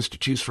options to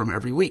choose from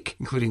every week,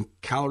 including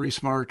Calorie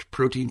Smart,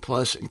 Protein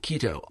Plus, and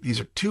Keto. These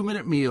are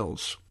 2-minute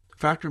meals.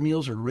 Factor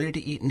meals are ready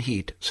to eat and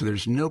heat, so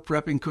there's no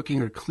prepping, cooking,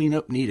 or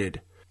cleanup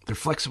needed. They're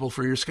flexible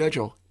for your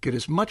schedule. Get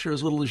as much or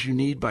as little as you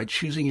need by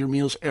choosing your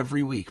meals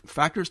every week.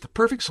 Factor is the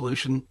perfect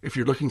solution if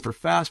you're looking for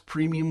fast,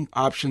 premium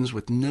options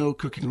with no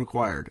cooking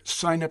required.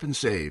 Sign up and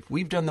save.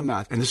 We've done the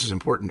math, and this is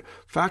important.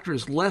 Factor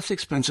is less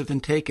expensive than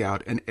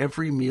takeout, and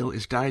every meal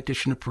is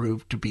dietitian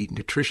approved to be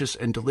nutritious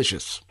and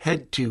delicious.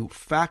 Head to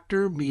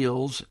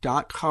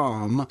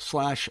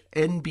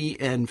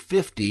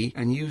factormeals.com/NBN50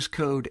 and use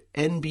code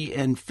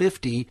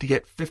NBN50 to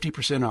get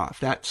 50% off.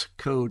 That's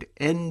code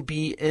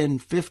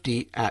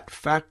NBN50 at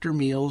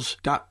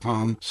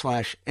factormeals.com/NBN50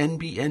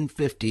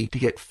 to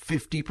get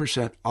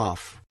 50%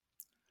 off.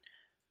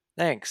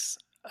 Thanks.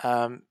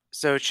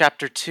 So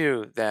chapter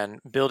 2,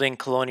 then, building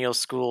colonial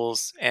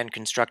schools and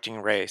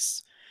constructing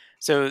race.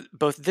 So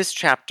both this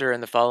chapter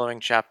and the following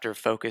chapter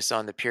focus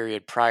on the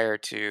period prior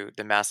to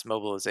the mass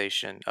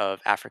mobilization of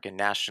African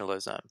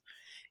nationalism.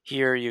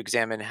 Here you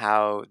examine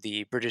how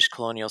the British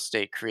colonial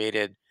state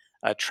created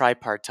a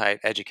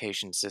tripartite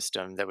education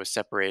system that was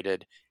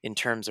separated in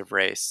terms of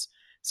race.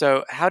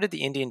 So how did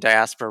the Indian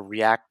diaspora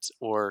react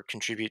or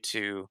contribute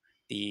to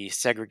the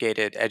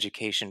segregated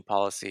education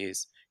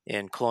policies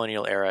in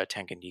colonial era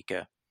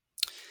Tanganyika?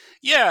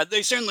 Yeah,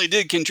 they certainly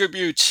did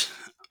contribute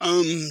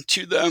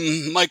to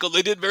them, Michael.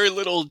 They did very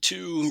little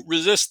to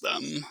resist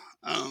them.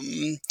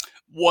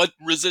 What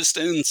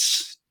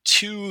resistance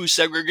to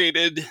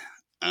segregated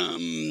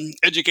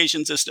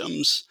education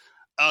systems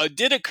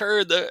did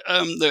occur, the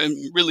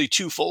really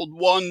twofold.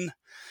 One,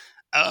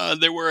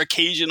 there were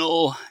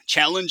occasional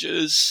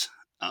challenges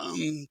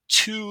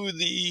to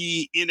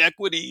the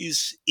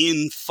inequities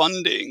in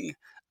funding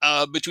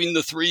between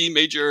the three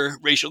major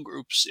racial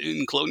groups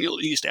in colonial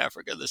East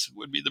Africa. This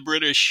would be the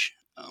British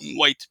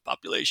white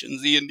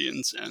populations, the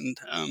Indians, and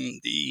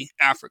the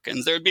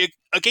Africans. There would be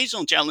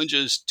occasional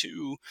challenges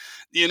to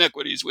the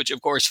inequities, which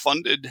of course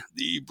funded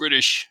the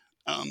British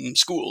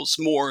schools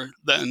more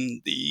than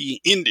the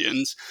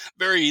Indians.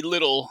 Very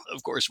little,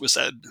 of course, was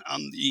said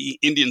on the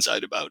Indian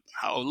side about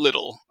how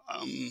little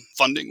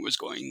funding was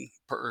going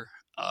per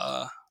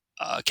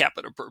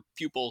capita per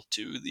pupil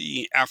to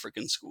the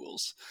African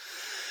schools.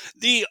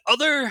 The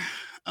other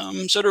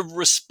sort of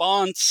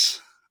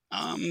response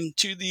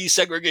to the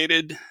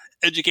segregated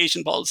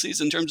education policies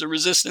in terms of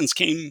resistance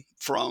came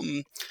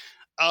from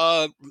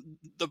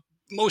the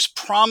most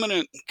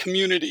prominent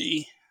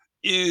community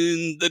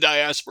in the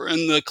diaspora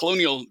in the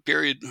colonial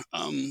period,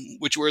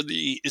 which were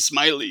the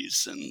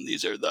Ismailis, and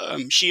these are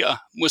the Shia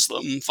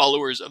Muslim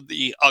followers of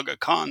the Aga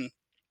Khan,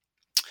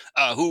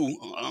 who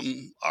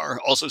are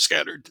also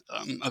scattered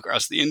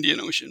across the Indian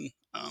Ocean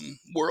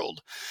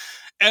world.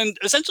 And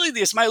essentially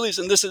the Ismailis,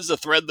 and this is a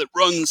thread that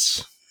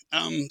runs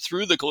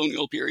through the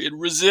colonial period,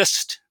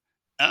 resist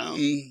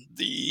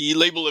the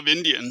label of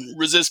Indian,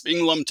 resist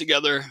being lumped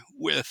together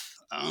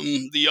with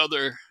the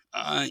other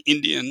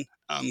Indian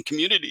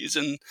communities.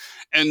 And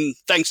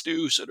thanks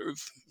to sort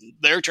of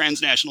their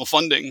transnational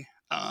funding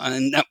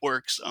and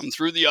networks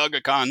through the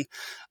Aga Khan,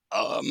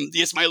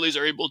 the Ismailis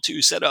are able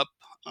to set up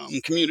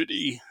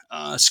community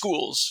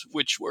schools,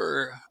 which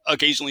were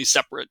occasionally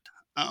separate,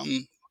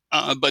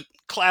 but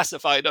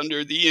classified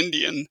under the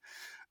Indian,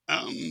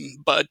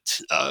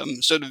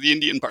 sort of the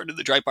Indian part of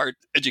the tripart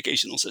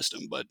educational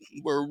system, but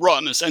were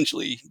run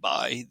essentially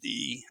by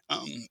the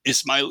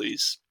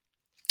Ismailis.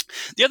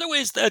 The other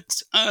ways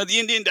that the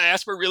Indian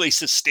diaspora really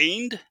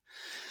sustained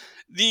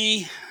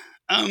the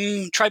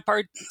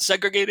tripart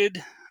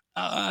segregated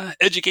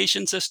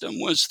education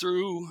system was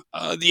through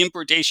the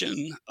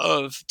importation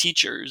of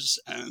teachers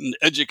and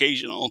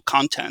educational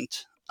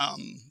content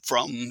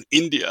from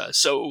India.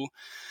 So,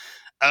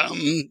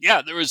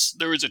 there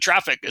was a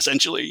traffic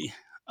essentially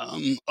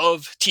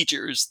of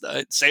teachers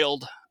that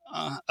sailed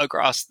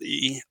across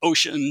the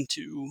ocean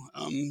to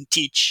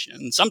teach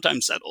and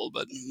sometimes settle,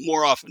 but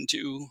more often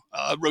to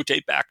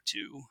rotate back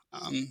to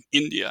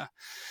India.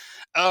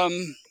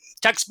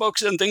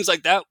 Textbooks and things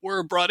like that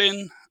were brought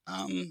in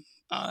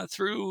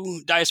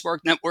through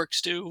diasporic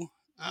networks to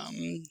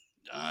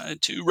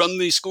run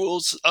these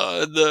schools.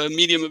 The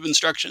medium of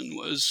instruction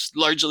was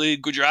largely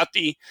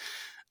Gujarati.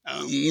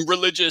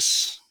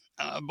 Religious,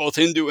 both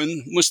Hindu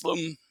and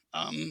Muslim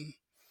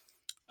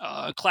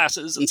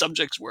classes and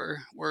subjects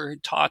were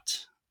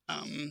taught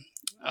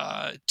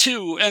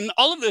too. And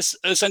all of this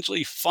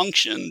essentially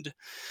functioned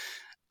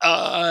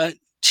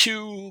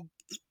to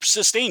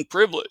sustain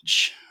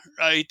privilege,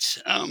 right?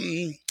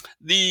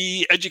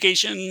 The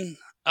education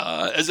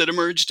as it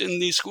emerged in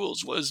these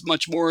schools was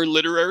much more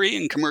literary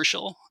and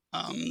commercial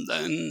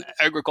than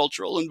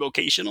agricultural and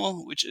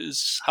vocational, which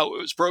is how it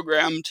was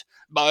programmed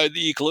by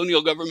the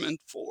colonial government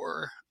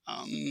for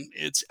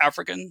its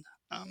African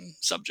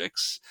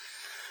subjects.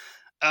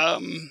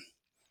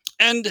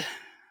 And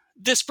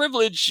this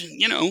privilege,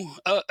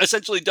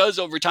 essentially does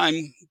over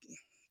time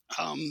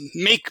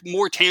make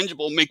more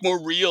tangible, make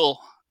more real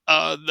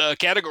the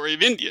category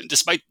of Indian,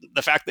 despite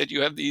the fact that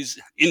you have these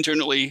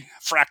internally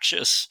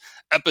fractious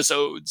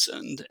episodes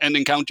and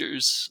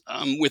encounters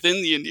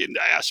within the Indian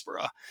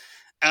diaspora.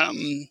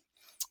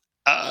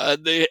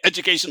 The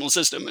educational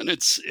system and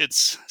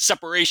its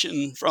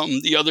separation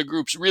from the other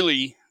groups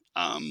really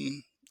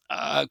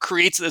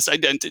creates this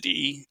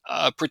identity,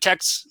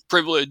 protects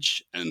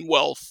privilege and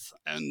wealth,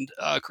 and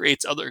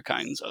creates other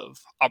kinds of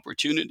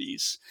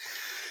opportunities.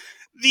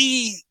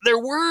 There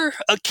were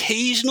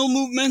occasional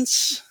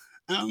movements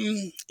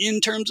in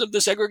terms of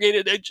the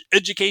segregated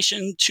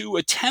education to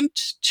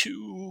attempt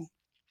to,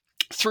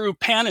 through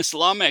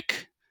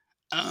pan-Islamic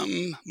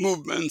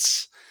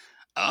movements.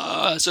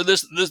 So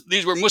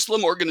these were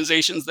Muslim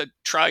organizations that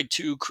tried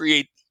to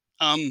create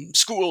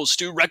schools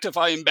to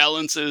rectify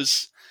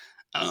imbalances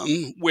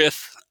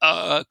with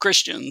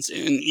Christians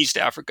in East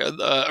Africa.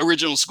 The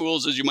original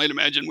schools, as you might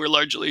imagine, were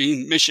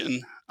largely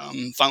mission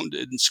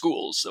founded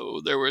schools.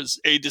 So there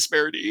was a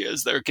disparity,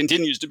 as there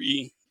continues to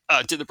be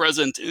to the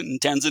present in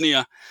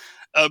Tanzania,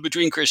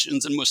 between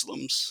Christians and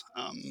Muslims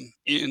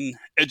in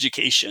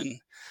education.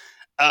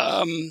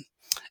 And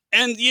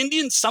the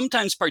Indians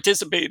sometimes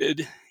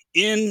participated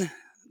in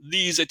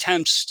these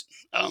attempts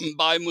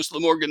by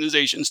Muslim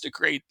organizations to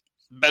create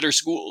better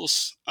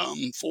schools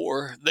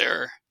for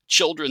their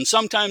children. Most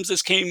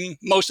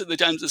of the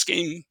times this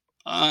came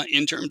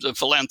in terms of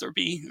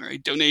philanthropy,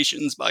 right?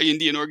 Donations by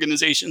Indian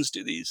organizations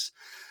to these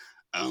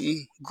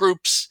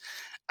groups.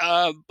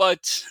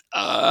 But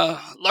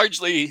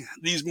largely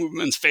these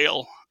movements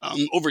fail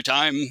over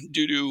time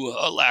due to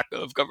a lack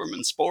of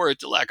government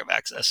support, a lack of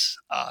access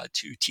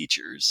to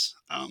teachers,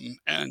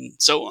 and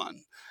so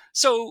on.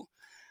 So,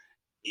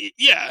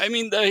 yeah, I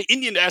mean, the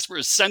Indian diaspora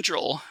is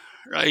central,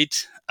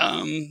 right,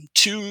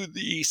 to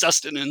the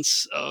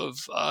sustenance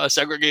of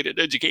segregated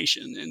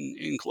education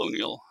in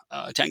colonial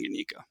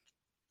Tanganyika.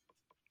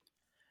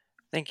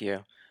 Thank you.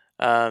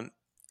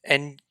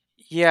 And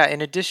yeah,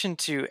 in addition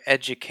to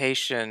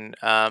education,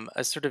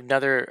 a sort of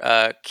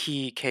another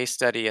key case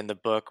study in the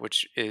book,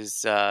 which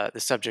is the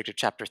subject of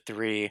Chapter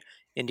 3,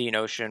 Indian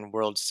Ocean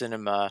World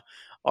Cinema,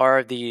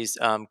 are these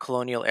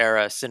colonial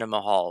era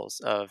cinema halls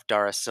of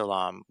Dar es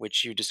Salaam,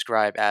 which you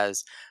describe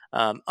as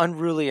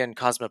unruly and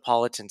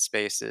cosmopolitan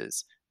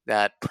spaces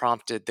that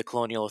prompted the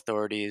colonial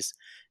authorities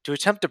to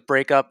attempt to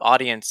break up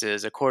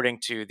audiences according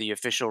to the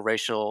official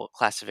racial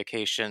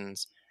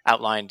classifications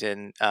outlined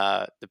in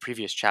the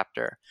previous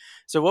chapter.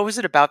 So what was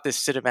it about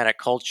this cinematic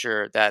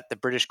culture that the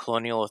British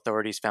colonial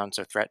authorities found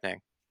so threatening?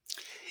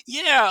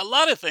 Yeah, a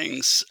lot of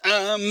things.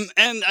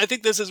 And I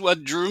think this is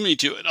what drew me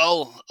to it.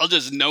 I'll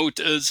just note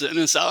as an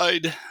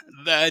aside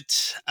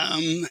that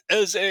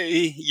as a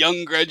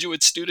young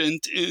graduate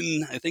student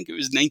in, I think it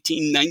was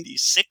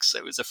 1996,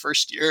 I was a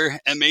first year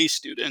MA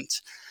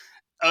student,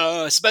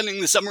 spending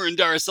the summer in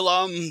Dar es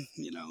Salaam,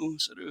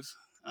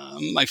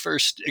 my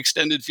first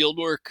extended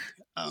fieldwork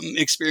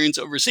experience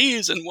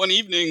overseas. And one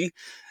evening,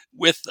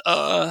 with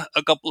a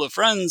couple of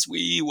friends,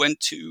 we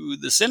went to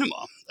the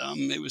cinema.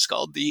 It was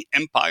called the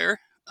Empire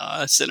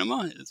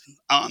Cinema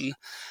on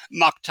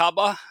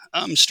Maktaba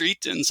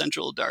Street in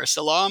central Dar es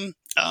Salaam.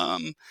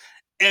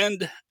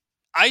 And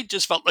I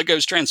just felt like I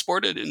was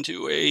transported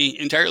into a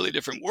entirely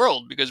different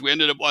world because we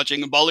ended up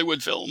watching a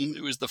Bollywood film.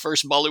 It was the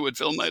first Bollywood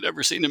film I'd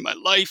ever seen in my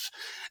life,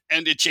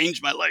 and it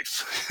changed my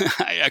life.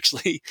 I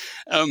actually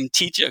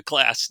teach a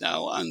class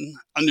now on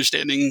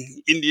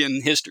understanding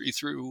Indian history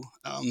through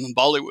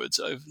Bollywood.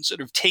 So I've sort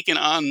of taken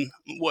on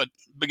what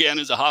began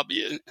as a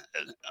hobby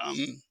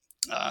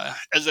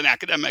as an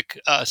academic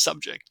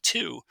subject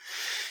too.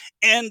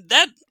 And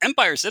that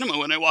Empire Cinema,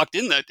 when I walked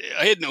in that day,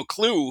 I had no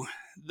clue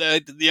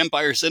that the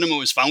Empire Cinema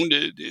was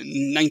founded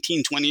in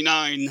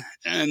 1929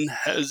 and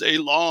has a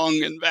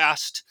long and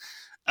vast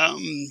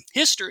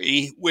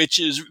history, which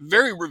is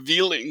very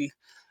revealing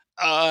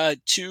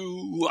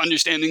to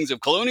understandings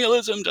of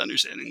colonialism, to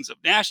understandings of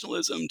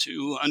nationalism,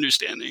 to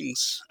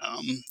understandings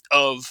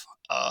of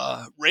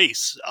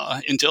race,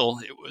 until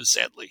it was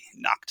sadly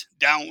knocked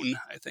down,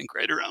 I think,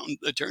 right around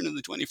the turn of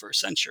the 21st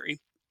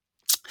century.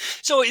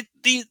 So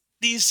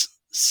these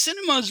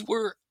cinemas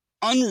were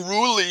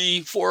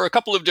unruly for a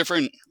couple of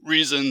different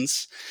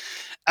reasons.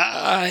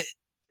 They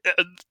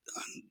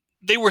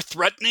were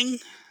threatening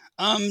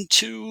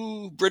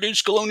to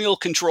British colonial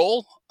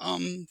control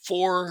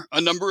for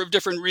a number of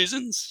different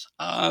reasons.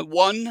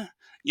 One,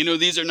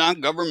 these are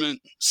not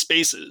government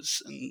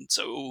spaces, and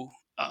so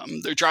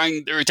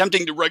they're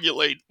attempting to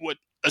regulate what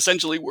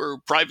essentially were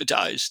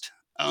privatized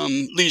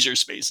leisure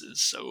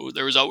spaces. So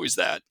there was always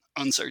that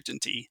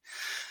uncertainty.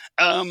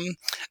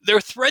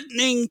 They're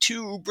threatening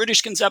to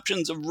British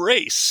conceptions of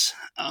race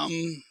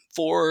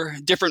for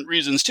different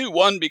reasons too.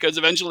 One, because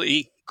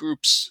eventually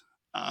groups,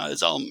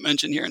 as I'll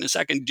mention here in a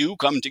second, do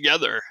come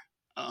together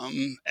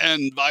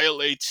and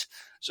violate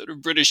sort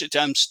of British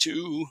attempts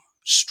to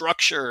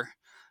structure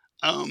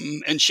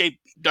and shape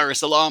Dar es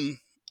Salaam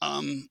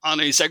on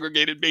a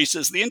segregated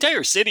basis. The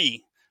entire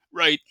city,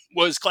 right,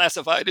 was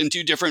classified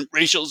into different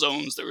racial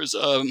zones. There was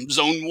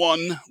Zone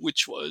 1,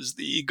 which was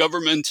the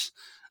government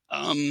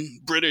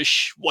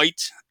British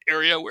white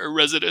area where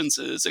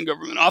residences and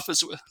government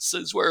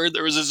offices were.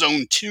 There was a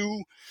Zone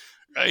 2,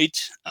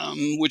 right,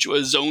 which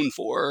was zoned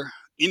for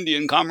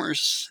Indian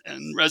commerce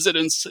and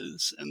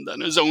residences, and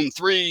then a Zone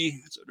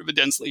 3, sort of a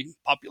densely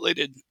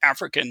populated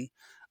African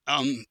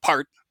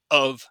part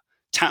of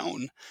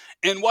town.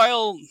 And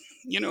while,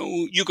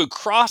 you could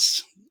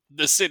cross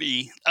the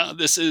city,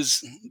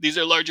 these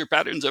are larger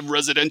patterns of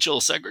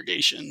residential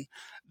segregation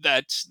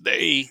that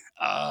they,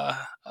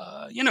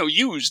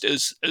 used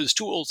as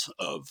tools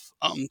of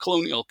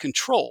colonial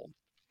control.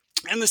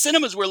 And the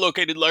cinemas were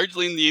located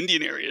largely in the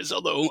Indian areas,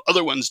 although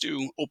other ones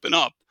do open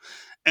up.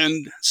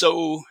 And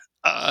so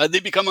they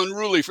become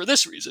unruly for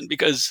this reason,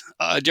 because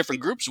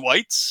different groups,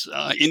 whites,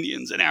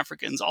 Indians, and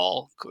Africans,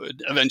 all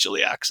could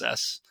eventually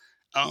access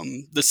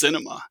the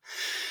cinema.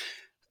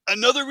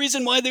 Another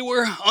reason why they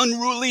were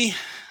unruly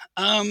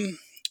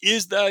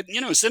is that,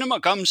 cinema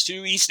comes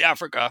to East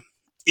Africa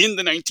in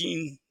the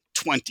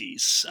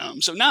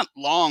 1920s. So not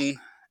long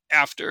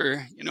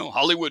after,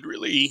 Hollywood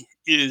really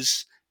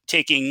is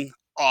taking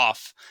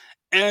off.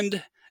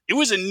 And it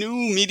was a new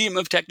medium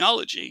of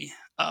technology.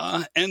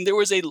 And there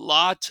was a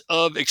lot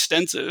of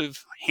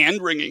extensive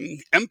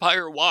hand-wringing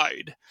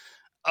empire-wide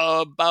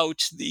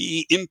about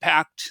the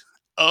impact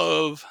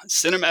of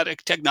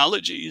cinematic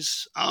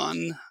technologies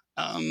on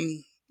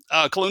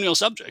colonial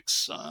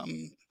subjects,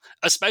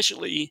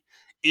 especially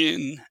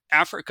in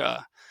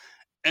Africa.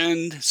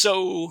 And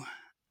so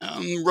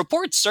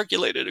reports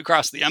circulated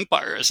across the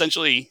empire,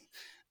 essentially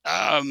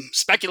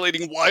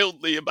speculating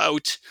wildly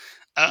about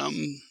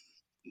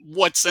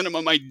what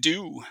cinema might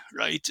do,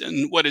 right,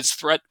 and what its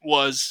threat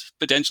was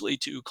potentially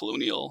to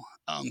colonial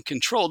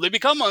control. They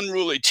become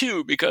unruly,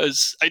 too,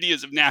 because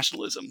ideas of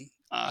nationalism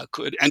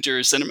could enter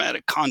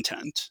cinematic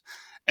content.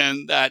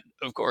 And that,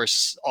 of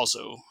course,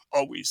 also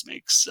always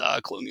makes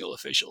colonial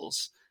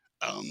officials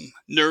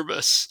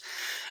nervous.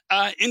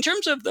 In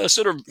terms of the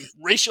sort of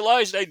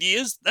racialized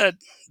ideas that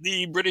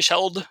the British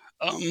held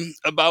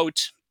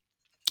about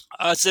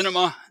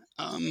cinema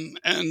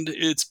and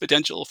its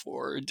potential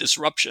for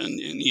disruption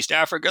in East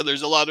Africa,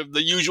 there's a lot of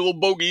the usual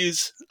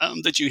bogeys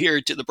that you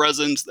hear to the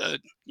present, that,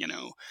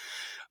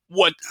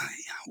 what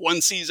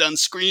one sees on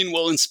screen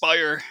will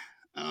inspire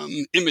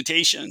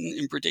imitation,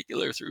 in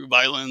particular through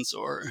violence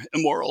or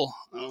immoral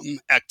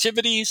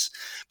activities.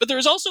 But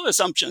there's also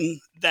assumption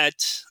that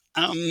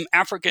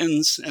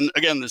Africans, and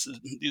again,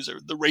 these are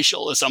the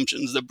racial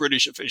assumptions that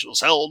British officials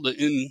held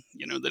in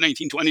the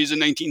 1920s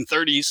and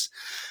 1930s,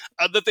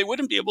 that they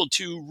wouldn't be able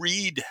to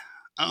read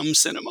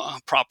cinema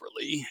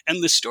properly.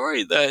 And the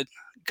story that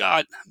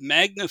got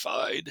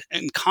magnified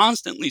and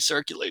constantly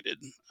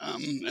circulated,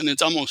 and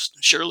it's almost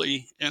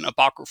surely an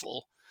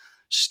apocryphal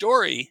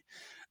story,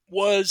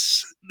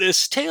 was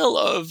this tale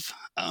of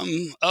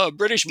a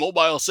British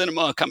mobile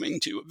cinema coming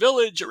to a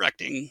village,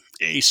 erecting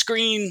a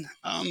screen,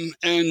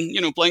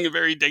 and playing a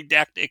very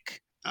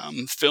didactic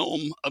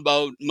film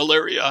about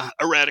malaria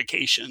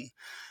eradication.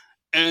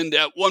 And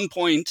at one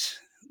point,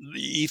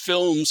 the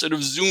film sort of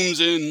zooms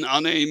in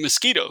on a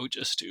mosquito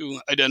just to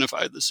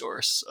identify the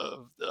source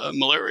of the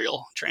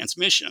malarial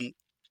transmission.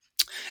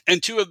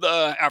 And two of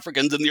the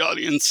Africans in the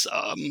audience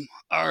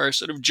are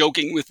sort of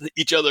joking with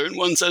each other, and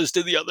one says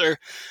to the other,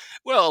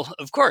 well,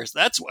 of course,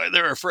 that's why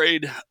they're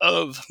afraid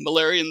of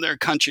malaria in their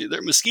country.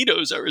 Their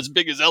mosquitoes are as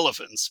big as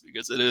elephants,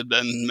 because it had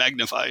been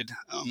magnified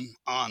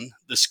on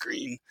the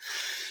screen.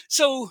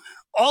 So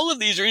all of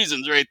these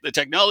reasons, right, the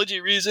technology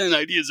reason,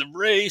 ideas of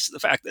race, the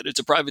fact that it's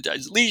a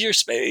privatized leisure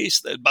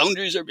space, that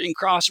boundaries are being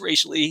crossed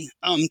racially,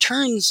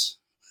 turns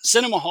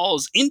cinema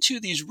halls into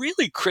these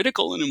really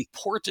critical and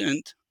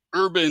important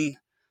urban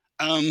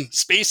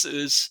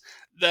spaces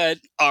that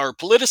are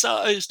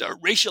politicized, are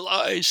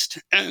racialized,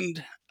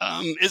 and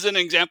is an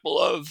example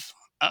of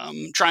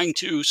trying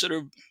to sort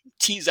of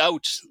tease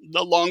out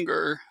the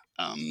longer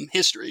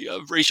history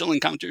of racial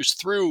encounters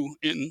through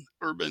in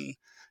urban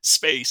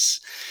space.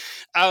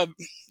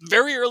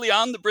 Very early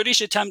on, the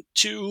British attempt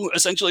to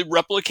essentially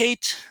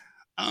replicate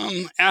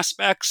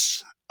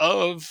aspects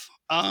of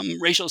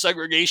racial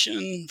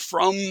segregation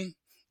from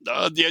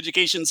the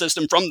education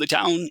system, from the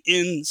town,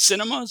 in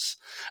cinemas,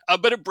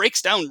 but it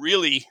breaks down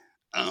really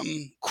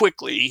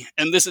quickly,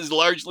 and this is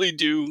largely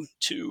due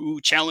to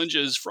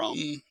challenges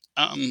from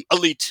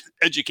elite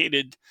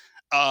educated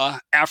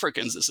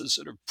Africans. This is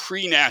sort of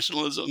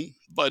pre-nationalism,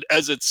 but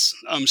as it's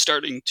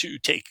starting to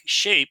take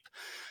shape,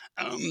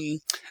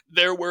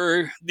 there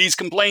were these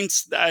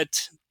complaints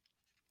that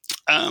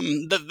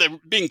that they're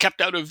being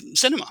kept out of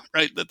cinema,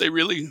 right? That they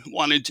really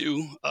wanted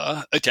to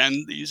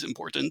attend these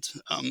important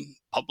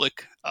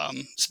public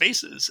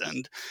spaces,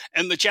 and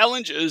the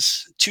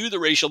challenges to the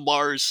racial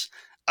bars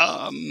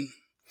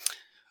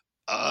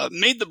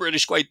made the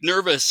British quite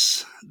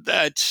nervous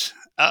that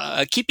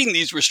keeping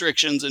these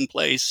restrictions in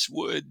place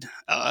would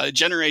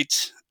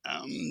generate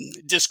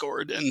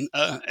discord and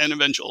an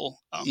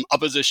eventual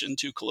opposition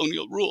to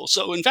colonial rule.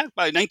 So, in fact,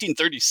 by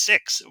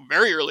 1936,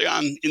 very early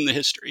on in the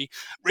history,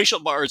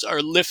 racial bars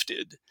are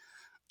lifted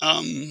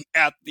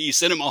at the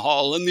cinema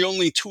hall, and the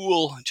only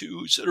tool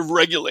to sort of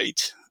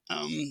regulate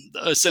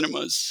the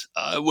cinemas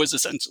was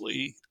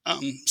essentially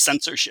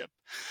censorship.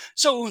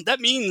 So that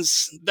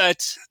means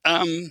that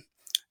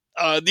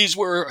these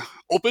were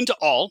open to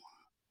all.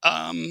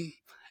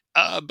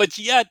 But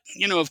yet,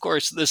 of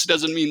course, this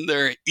doesn't mean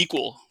they're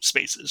equal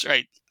spaces,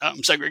 right?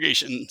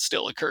 Segregation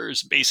still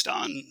occurs based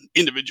on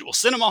individual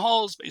cinema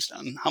halls, based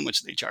on how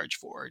much they charge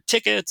for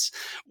tickets,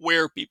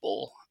 where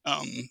people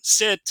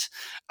sit.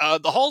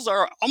 The halls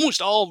are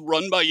almost all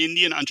run by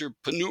Indian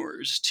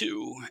entrepreneurs,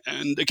 too.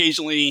 And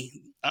occasionally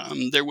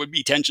there would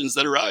be tensions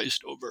that arise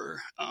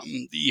over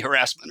the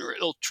harassment or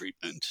ill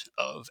treatment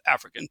of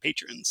African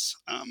patrons.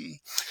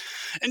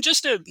 And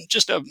just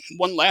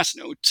one last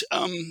note,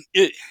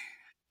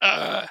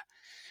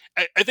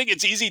 I think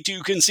it's easy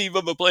to conceive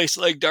of a place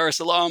like Dar es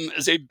Salaam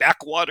as a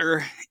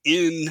backwater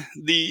in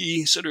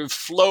the sort of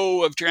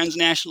flow of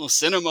transnational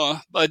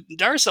cinema, but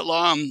Dar es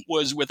Salaam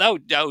was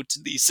without doubt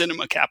the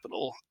cinema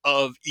capital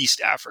of East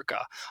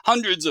Africa.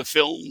 Hundreds of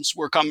films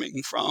were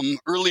coming from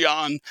early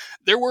on.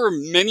 There were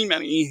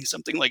many,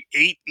 something like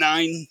 8,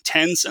 9,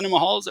 10 cinema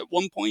halls at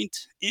one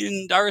point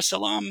in Dar es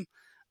Salaam.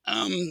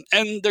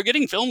 And they're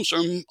getting films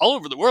from all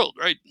over the world,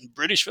 right?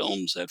 British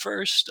films at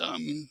first,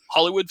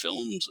 Hollywood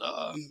films,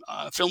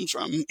 films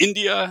from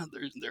India.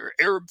 There are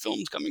Arab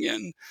films coming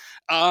in,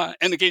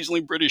 and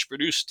occasionally British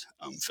produced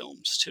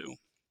films too.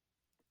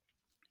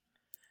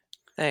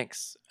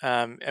 Thanks.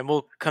 And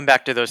we'll come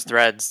back to those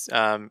threads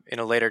in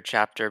a later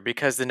chapter,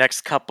 because the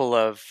next couple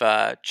of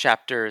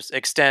chapters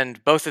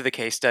extend both of the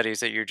case studies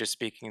that you're just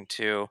speaking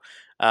to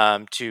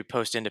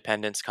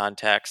post-independence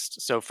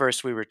context. So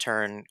first we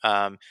return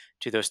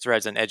to those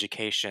threads on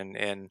education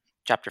in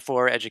chapter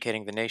 4,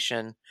 Educating the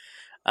Nation.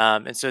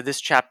 And so this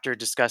chapter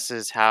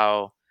discusses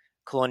how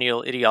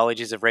colonial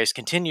ideologies of race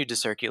continued to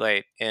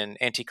circulate in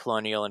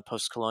anti-colonial and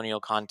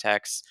post-colonial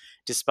contexts,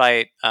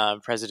 despite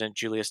President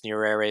Julius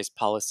Nyerere's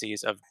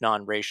policies of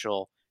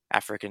non-racial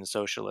African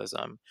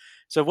socialism.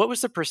 So what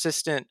was the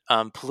persistent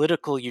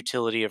political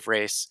utility of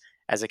race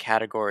as a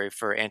category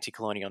for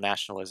anti-colonial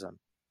nationalism?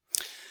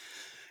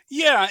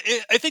 Yeah,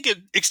 I think it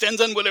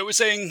extends on what I was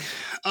saying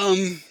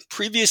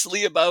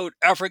previously about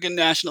African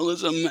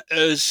nationalism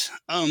as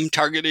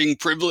targeting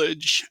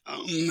privilege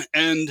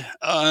and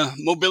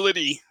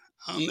mobility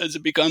as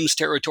it becomes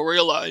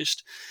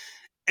territorialized.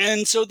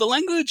 And so the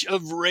language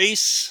of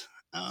race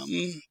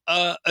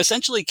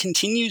essentially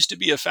continues to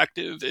be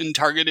effective in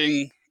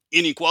targeting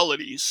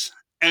inequalities.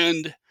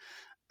 And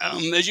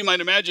as you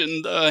might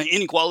imagine, the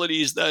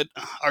inequalities that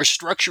are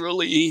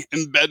structurally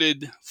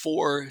embedded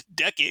for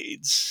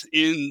decades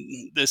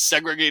in the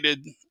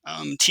segregated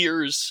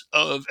tiers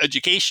of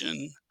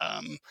education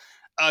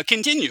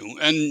continue.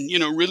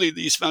 And, really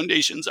these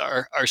foundations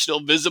are still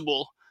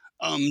visible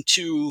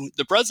to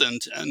the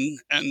present. And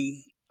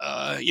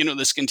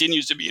this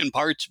continues to be in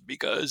part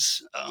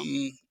because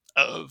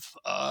of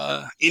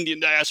Indian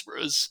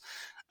diasporas,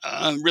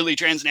 really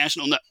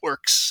transnational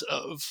networks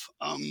of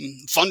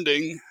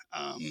funding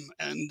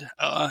and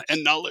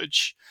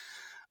knowledge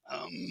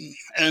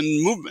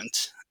and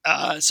movement.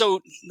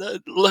 So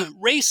the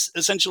race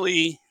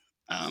essentially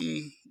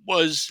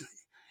was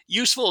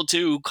useful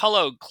to call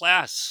out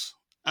class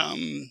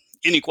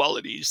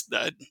inequalities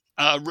that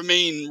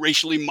remain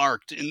racially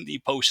marked in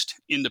the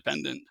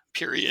post-independent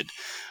period.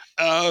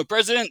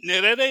 President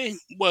Nyerere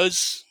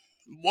was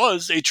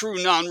a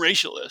true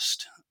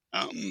non-racialist.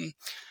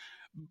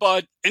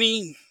 But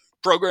any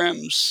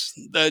programs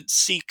that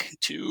seek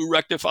to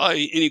rectify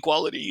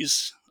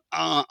inequalities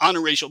on a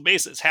racial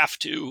basis have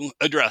to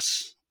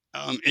address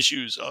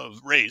issues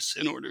of race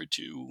in order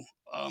to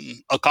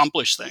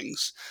accomplish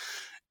things.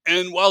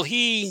 And while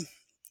he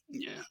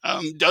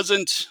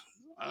doesn't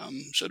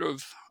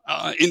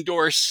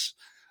endorse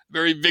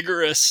very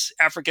vigorous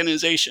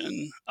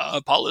Africanization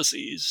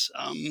policies,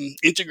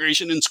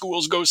 integration in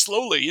schools goes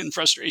slowly and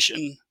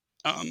frustration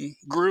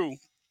grew.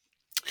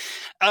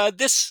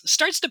 This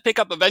starts to pick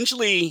up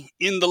eventually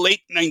in the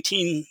late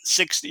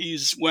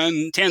 1960s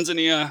when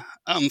Tanzania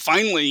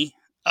finally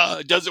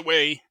does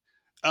away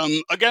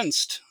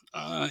against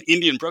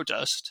Indian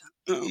protest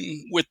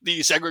with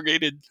the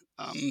segregated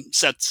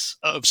sets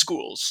of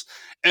schools.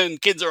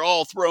 And kids are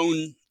all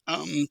thrown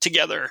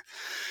together.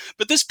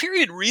 But this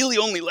period really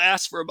only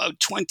lasts for about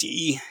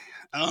 20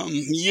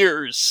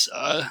 years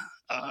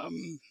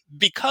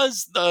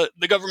because the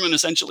government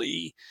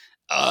essentially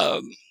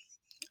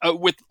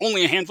with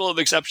only a handful of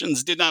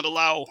exceptions, did not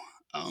allow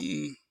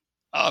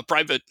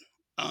private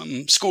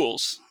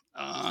schools.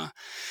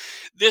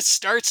 This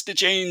starts to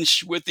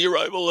change with the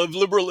arrival of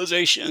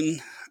liberalization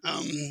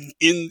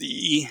in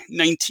the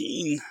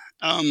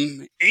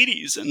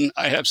 1980s, and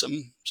I have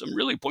some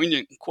really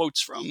poignant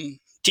quotes from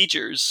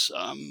teachers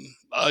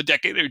a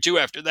decade or two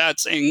after that,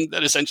 saying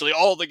that essentially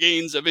all the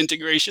gains of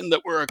integration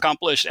that were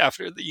accomplished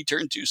after the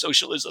turn to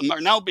socialism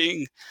are now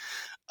being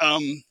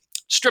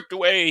stripped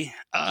away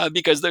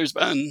because there's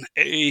been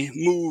a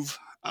move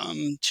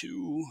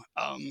to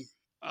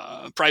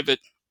private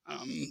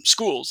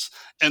schools,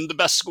 and the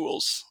best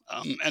schools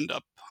end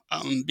up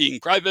being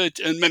private,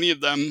 and many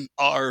of them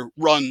are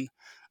run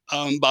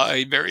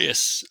by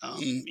various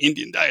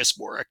Indian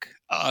diasporic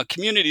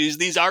communities.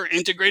 These are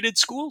integrated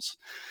schools,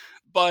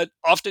 but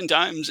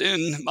oftentimes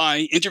in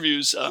my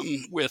interviews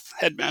with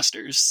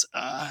headmasters,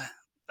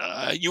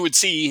 you would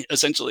see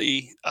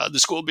essentially the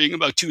school being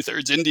about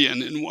 2/3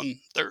 Indian and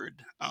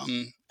 1/3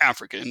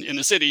 African in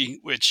a city,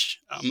 which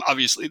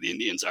obviously the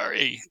Indians are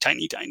a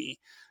tiny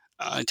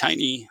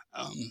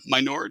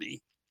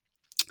minority.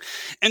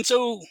 And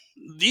so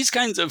these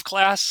kinds of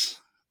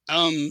class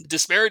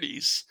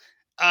disparities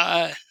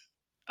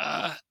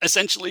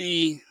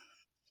essentially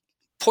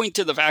point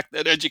to the fact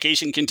that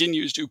education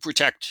continues to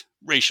protect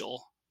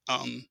racial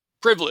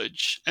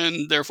privilege,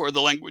 and therefore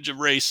the language of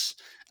race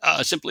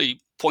simply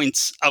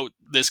points out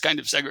this kind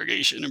of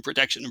segregation and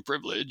protection of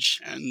privilege,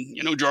 and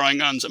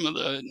drawing on some of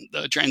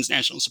the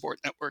transnational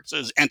support networks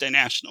as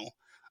anti-national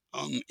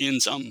in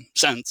some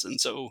sense. And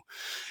so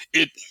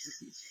it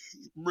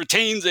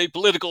retains a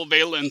political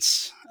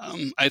valence,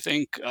 I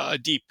think,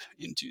 deep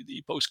into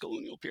the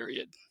post-colonial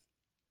period.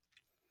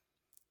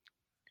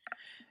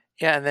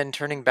 Yeah, and then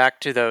turning back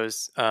to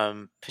those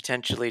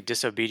potentially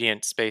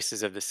disobedient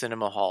spaces of the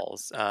cinema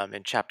halls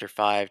in Chapter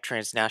 5,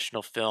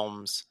 transnational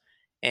films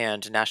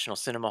and national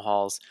cinema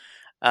halls.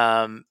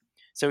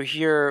 So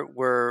here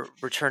we're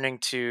returning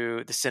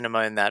to the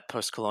cinema in that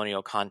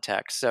post-colonial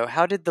context. So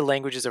how did the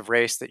languages of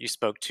race that you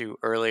spoke to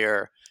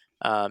earlier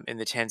in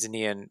the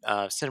Tanzanian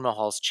cinema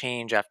halls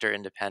change after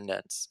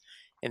independence?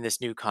 In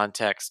this new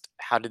context,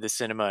 how did the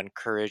cinema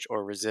encourage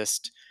or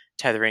resist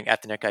tethering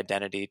ethnic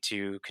identity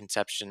to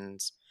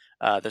conceptions,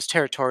 those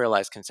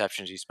territorialized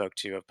conceptions you spoke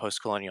to of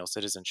post-colonial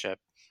citizenship?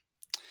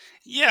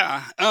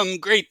 Yeah,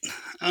 great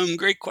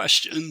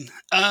question.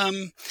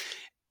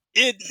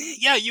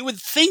 You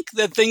would think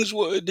that things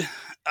would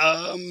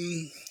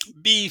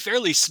be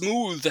fairly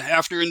smooth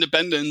after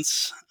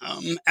independence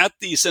at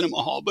the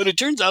cinema hall, but it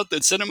turns out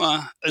that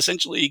cinema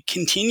essentially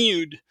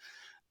continued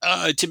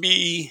to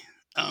be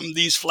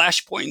these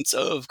flashpoints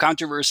of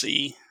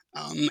controversy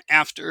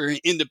after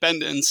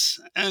independence,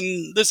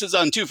 and this is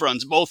on two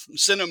fronts: both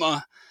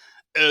cinema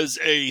as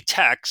a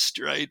text,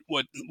 right?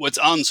 What's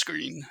on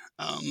screen,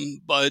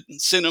 but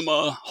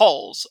cinema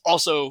halls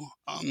also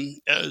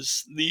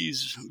as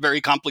these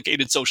very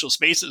complicated social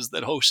spaces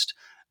that host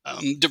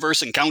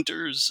diverse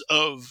encounters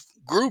of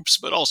groups,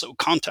 but also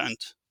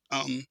content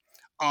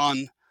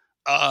on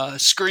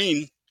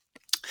screen.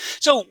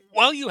 So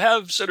while you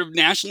have sort of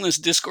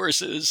nationalist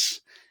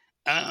discourses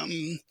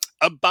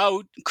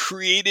about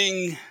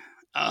creating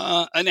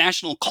a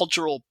national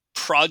cultural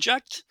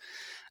project,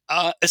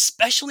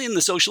 especially in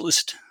the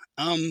socialist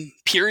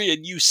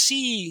period, you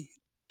see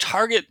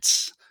a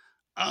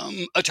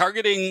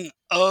targeting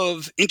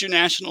of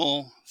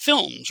international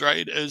films,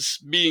 right, as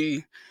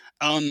being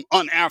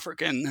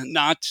un-African,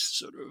 not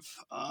sort of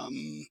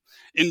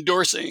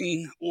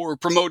endorsing or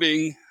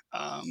promoting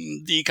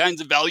the kinds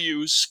of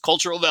values,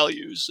 cultural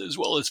values, as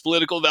well as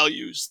political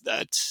values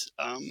that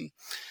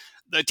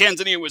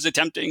Tanzania was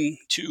attempting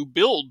to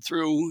build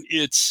through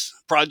its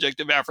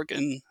project of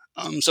African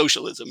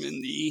socialism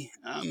in the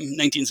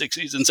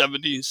 1960s and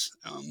 70s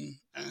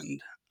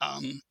and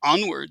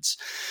onwards.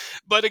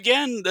 But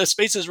again, the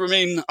spaces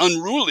remain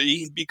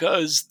unruly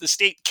because the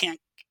state can't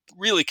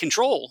really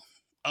control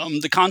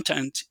the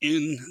content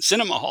in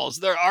cinema halls.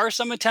 There are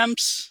some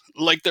attempts,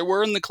 like there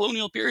were in the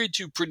colonial period,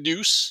 to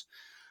produce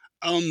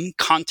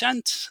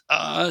content.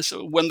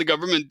 So when the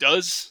government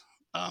does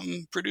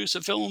produce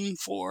a film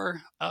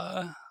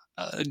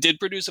did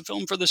produce a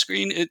film for the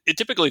screen, it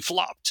typically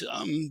flopped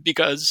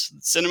because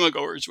cinema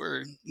goers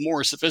were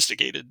more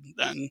sophisticated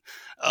than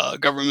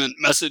government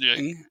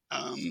messaging,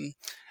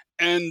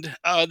 and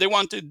they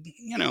wanted,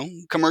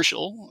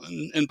 commercial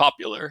and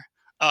popular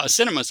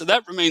cinema. So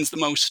that remains the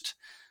most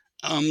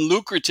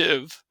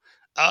lucrative,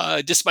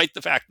 despite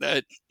the fact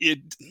that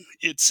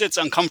it sits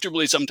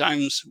uncomfortably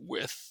sometimes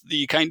with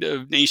the kind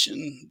of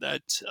nation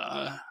that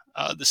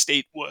the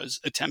state was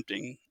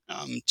attempting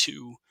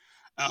to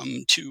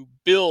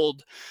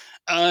build.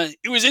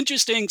 It was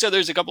interesting. So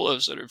there's a couple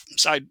of sort of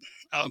side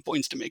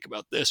points to make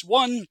about this.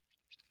 One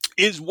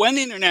is when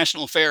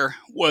international fare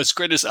was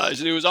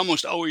criticized, it was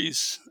almost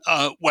always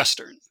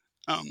Western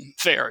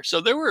fare.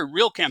 So there were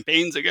real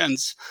campaigns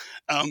against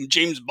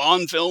James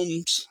Bond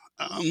films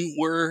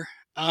were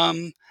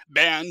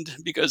banned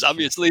because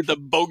obviously the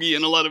bogey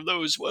in a lot of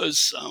those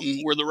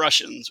were the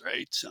Russians,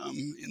 right,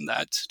 in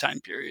that time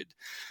period.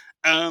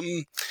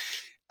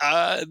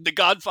 The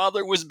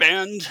Godfather was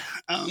banned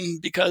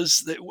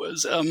because it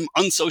was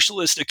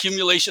unsocialist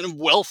accumulation of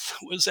wealth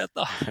was at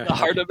the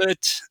heart of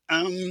it,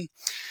 and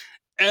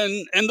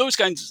those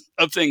kinds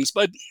of things.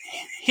 But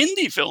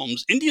Hindi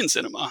films, Indian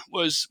cinema,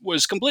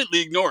 was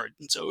completely ignored.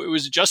 And so it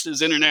was just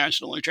as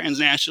international or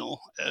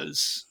transnational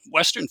as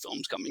Western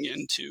films coming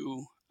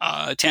into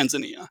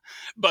Tanzania.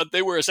 But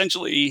they were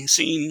essentially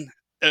seen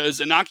as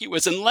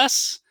innocuous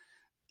unless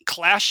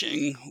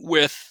clashing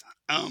with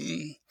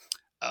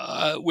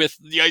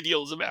the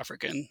ideals of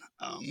African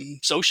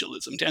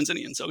socialism,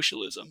 Tanzanian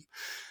socialism.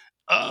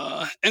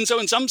 And so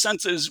in some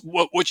senses,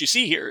 what you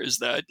see here is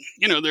that,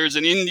 there's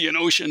an Indian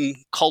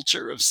Ocean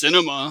culture of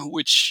cinema,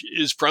 which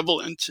is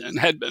prevalent and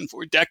had been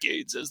for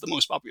decades, as the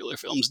most popular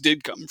films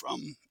did come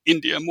from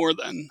India more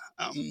than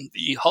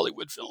the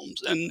Hollywood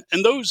films. And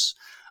those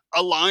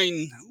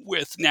align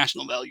with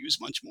national values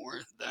much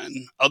more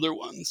than other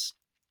ones.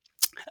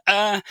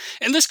 And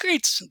this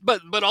creates,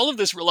 but all of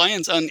this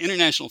reliance on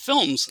international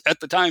films at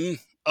the time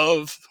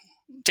of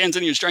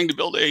Tanzania is trying to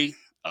build a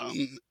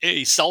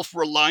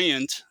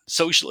self-reliant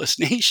socialist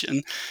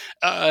nation.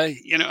 I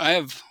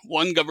have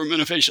one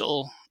government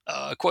official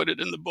quoted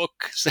in the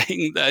book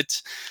saying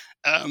that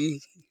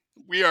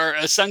we are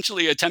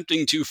essentially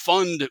attempting to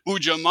fund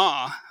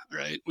Ujamaa,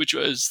 right, which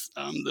was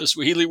the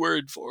Swahili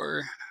word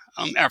for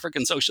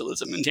African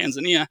socialism in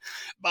Tanzania,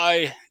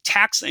 by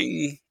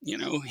taxing,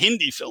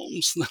 Hindi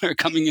films that are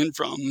coming in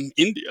from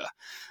India.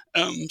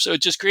 So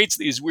it just creates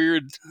these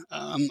weird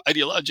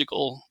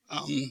ideological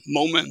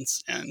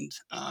moments and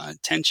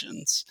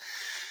tensions.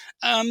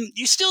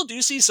 You still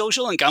do see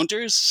social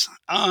encounters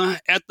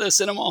at the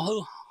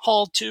cinema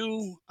hall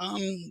too,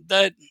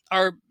 that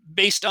are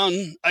based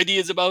on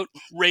ideas about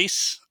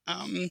race.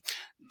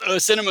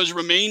 Cinemas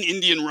remain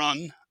Indian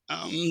run.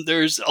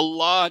 There's a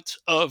lot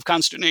of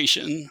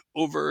consternation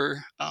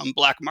over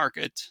black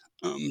market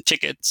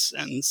tickets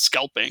and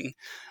scalping.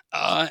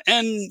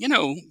 And,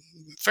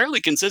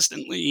 fairly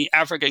consistently,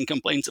 African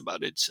complaints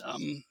about it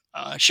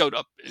showed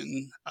up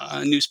in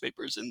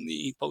newspapers in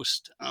the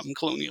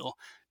post-colonial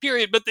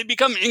period, but they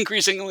become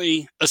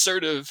increasingly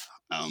assertive,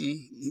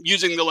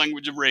 using the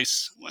language of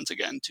race once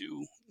again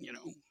to,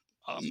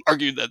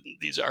 argue that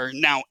these are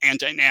now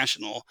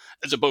anti-national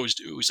as opposed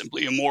to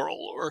simply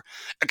immoral or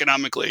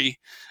economically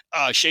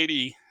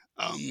shady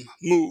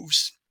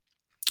moves.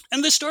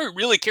 And this story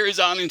really carries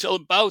on until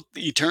about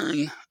the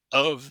turn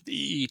of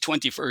the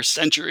 21st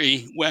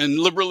century, when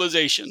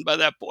liberalization by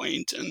that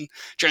point and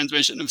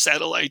transmission of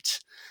satellite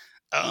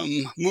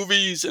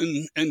movies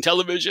and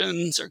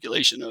television,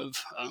 circulation of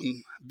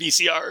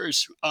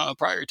VCRs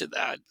prior to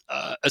that,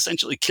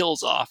 essentially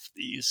kills off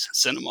these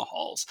cinema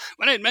halls.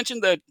 When I had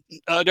mentioned that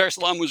Dar es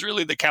Salaam was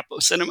really the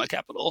cinema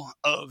capital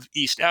of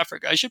East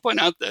Africa, I should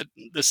point out that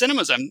the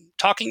cinemas I'm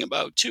talking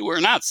about too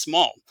are not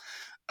small.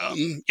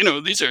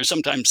 These are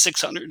sometimes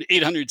 600,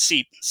 800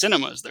 seat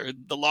cinemas. They're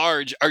the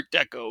large Art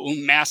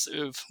Deco,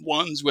 massive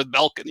ones with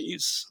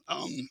balconies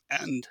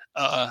and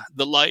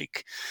the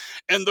like.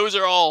 And those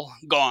are all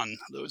gone.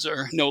 Those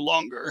are no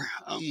longer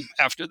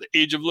after the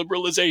age of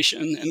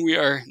liberalization. And we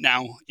are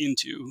now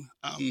into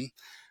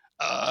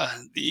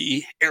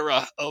the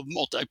era of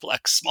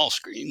multiplex small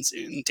screens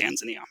in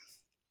Tanzania.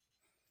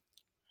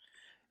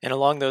 And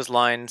along those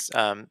lines,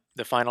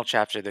 the final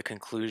chapter, the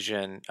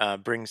conclusion,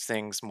 brings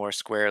things more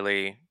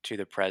squarely to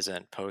the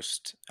present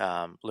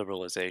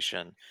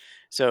post-liberalization.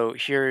 So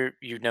here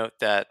you note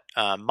that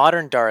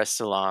modern Dar es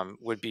Salaam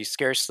would be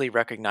scarcely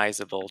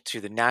recognizable to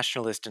the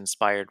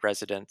nationalist-inspired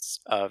residents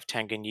of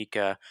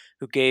Tanganyika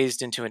who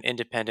gazed into an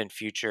independent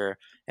future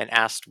and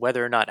asked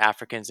whether or not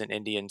Africans and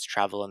Indians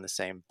travel in the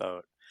same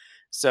boat.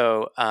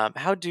 So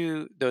how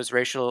do those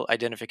racial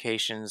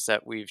identifications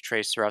that we've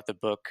traced throughout the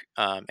book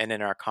and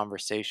in our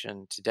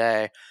conversation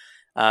today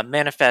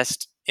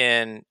manifest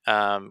in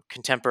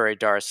contemporary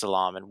Dar es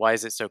Salaam, and why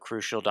is it so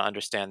crucial to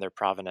understand their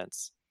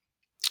provenance?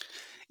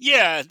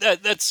 Yeah,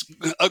 that's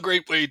a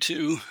great way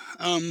to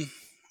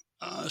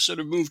sort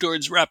of move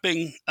towards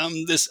wrapping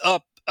this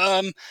up.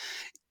 The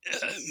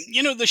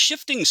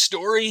shifting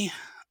story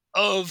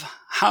of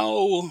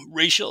how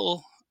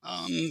racial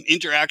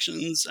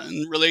interactions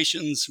and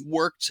relations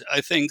worked,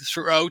 I think,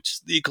 throughout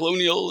the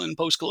colonial and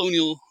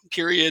post-colonial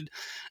period,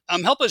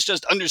 help us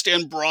just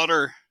understand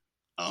broader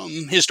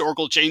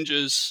historical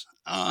changes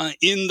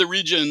in the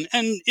region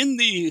and in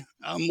the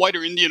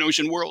wider Indian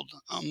Ocean world,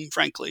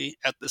 frankly,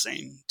 at the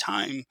same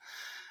time.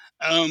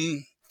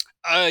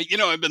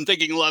 I've been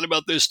thinking a lot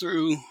about this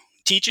through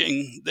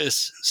teaching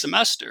this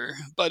semester,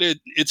 but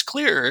it's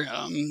clear,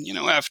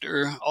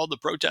 after all the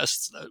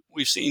protests that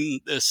we've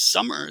seen this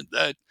summer,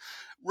 that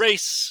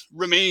race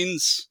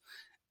remains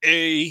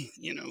a,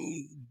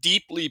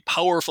 deeply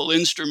powerful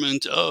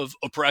instrument of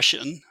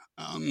oppression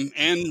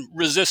and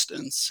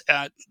resistance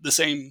at the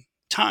same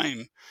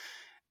time.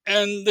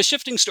 And the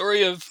shifting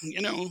story of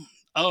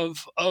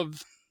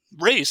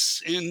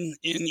race in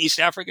East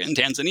Africa and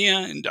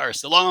Tanzania and Dar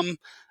es Salaam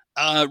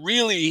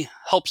really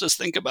helps us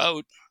think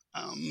about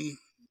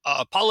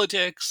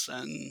politics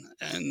and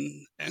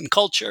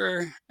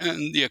culture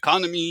and the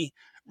economy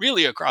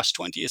really across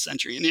 20th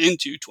century and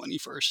into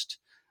 21st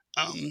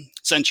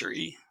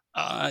century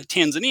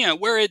Tanzania,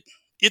 where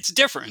it's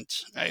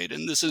different, right?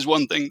 And this is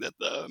one thing that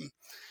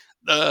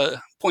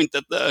the point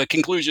that the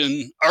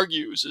conclusion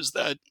argues is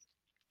that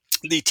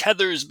the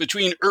tethers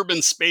between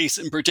urban space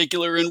in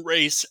particular and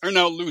race are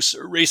now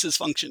looser. Race is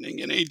functioning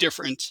in a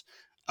different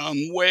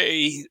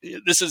way.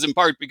 This is in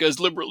part because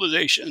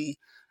liberalization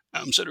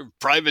sort of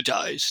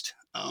privatized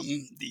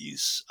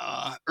these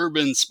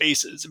urban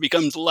spaces. It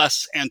becomes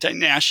less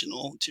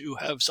anti-national to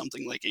have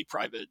something like a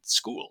private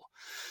school.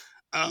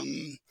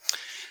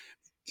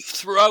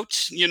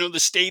 Throughout, the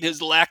state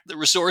has lacked the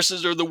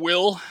resources or the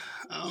will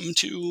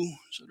to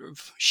sort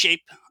of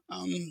shape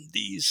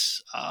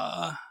these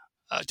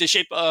to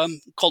shape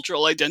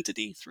cultural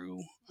identity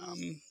through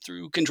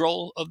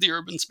control of the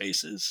urban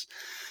spaces.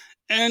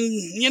 And,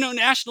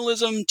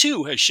 nationalism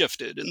too has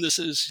shifted. And this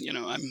is,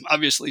 I'm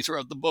obviously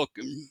throughout the book,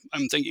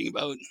 I'm thinking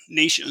about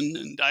nation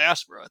and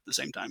diaspora at the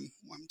same time.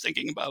 I'm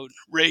thinking about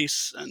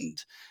race.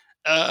 And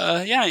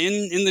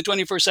in the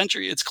 21st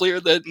century, it's clear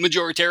that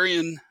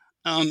majoritarian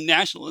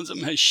nationalism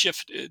has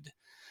shifted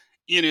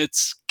in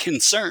its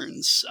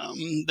concerns.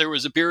 There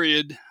was a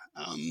period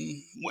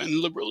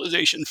when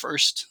liberalization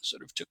first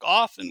sort of took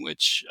off, in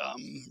which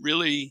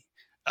really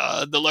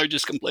the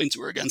largest complaints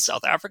were against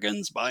South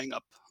Africans buying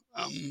up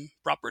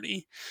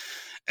property.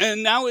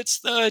 And now it's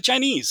the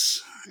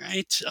Chinese,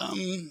 right?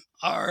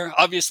 Are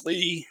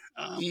obviously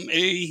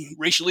a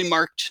racially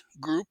marked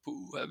group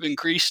who have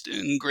increased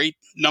in great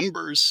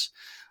numbers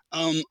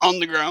on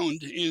the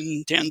ground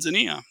in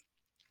Tanzania.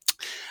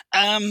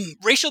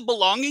 Racial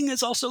belonging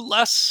is also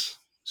less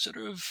sort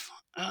of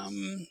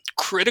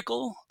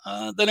critical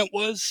than it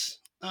was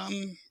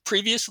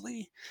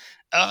previously.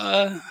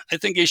 I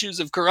think issues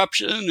of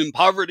corruption and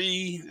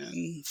poverty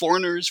and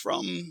foreigners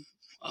from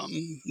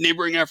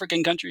neighboring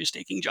African countries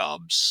taking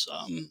jobs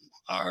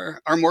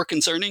are more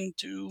concerning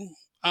to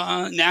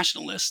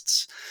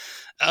nationalists,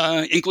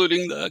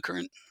 including the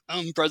current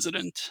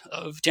president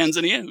of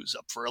Tanzania, who's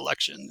up for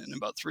election in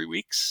about 3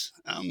 weeks.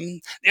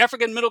 The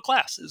African middle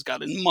class has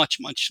gotten much,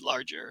 much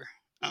larger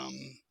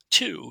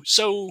too.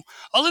 So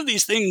all of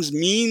these things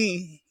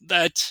mean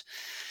that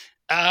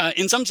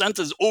in some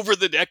senses, over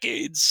the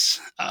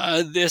decades,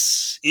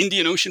 this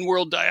Indian Ocean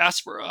world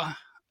diaspora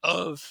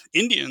of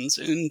Indians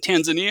in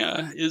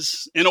Tanzania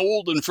is an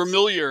old and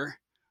familiar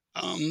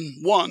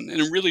one, and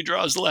it really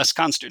draws less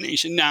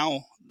consternation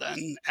now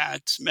than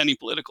at many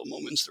political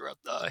moments throughout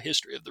the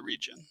history of the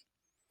region.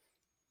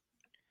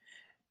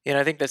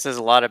 I think this says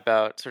a lot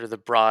about sort of the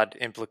broad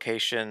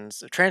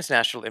implications,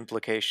 transnational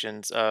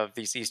implications of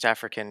these East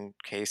African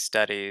case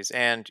studies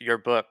and your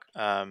book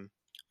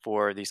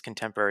for these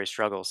contemporary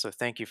struggles. So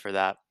thank you for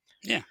that.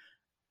 Yeah.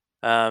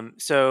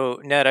 So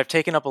Ned, I've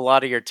taken up a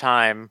lot of your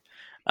time,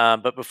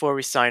 but before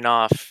we sign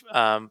off,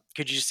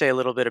 could you just say a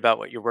little bit about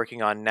what you're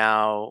working on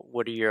now?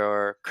 What are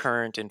your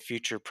current and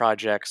future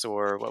projects,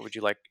 or what would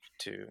you like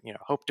to,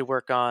 hope to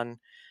work on?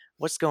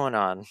 What's going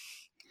on?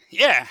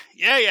 Yeah.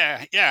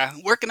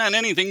 Working on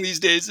anything these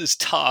days is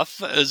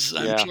tough, as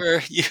I'm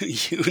sure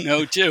you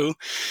know too.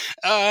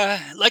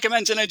 Like I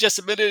mentioned, I just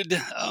submitted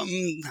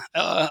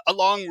a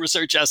long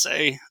research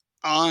essay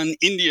on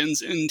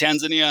Indians in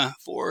Tanzania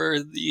for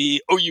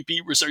the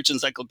OUP Research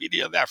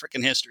Encyclopedia of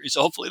African History.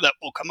 So hopefully that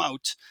will come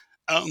out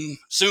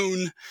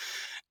soon.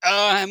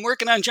 I'm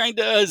working on trying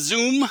to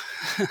Zoom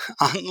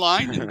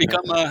online and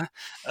become a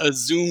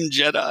Zoom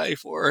Jedi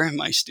for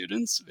my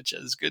students, which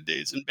has good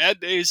days and bad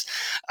days.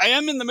 I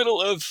am in the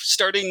middle of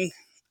starting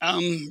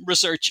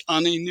research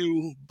on a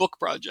new book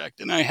project,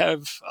 and I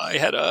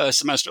had a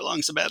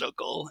semester-long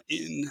sabbatical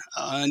in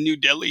New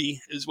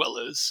Delhi, as well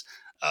as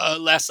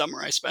last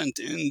summer I spent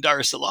in Dar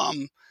es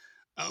Salaam.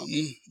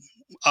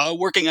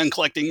 Working on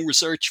collecting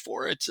research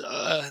for it.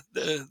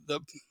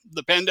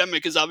 The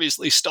pandemic has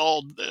obviously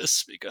stalled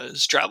this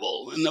because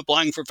travel and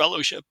applying for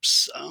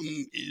fellowships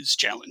is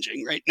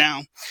challenging right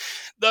now.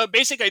 The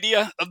basic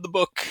idea of the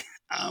book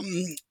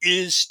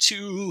is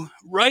to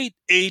write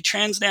a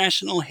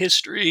transnational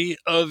history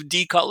of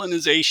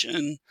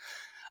decolonization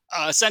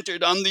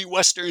centered on the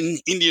Western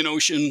Indian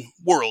Ocean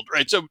world,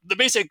 right? So the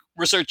basic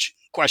research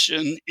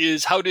question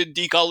is, how did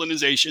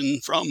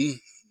decolonization from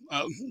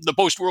the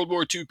post-World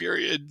War II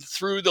period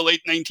through the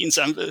late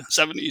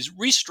 1970s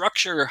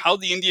restructure how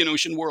the Indian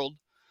Ocean world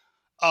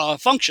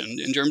functioned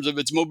in terms of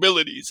its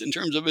mobilities, in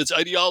terms of its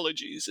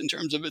ideologies, in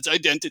terms of its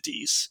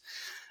identities?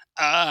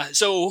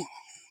 So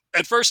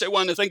at first I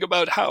want to think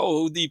about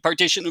how the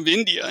partition of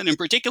India, and in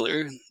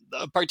particular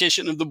the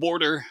partition of the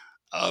border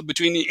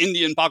between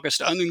India and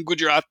Pakistan and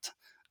Gujarat,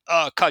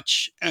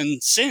 Kutch,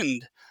 and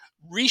Sindh,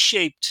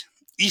 reshaped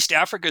East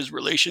Africa's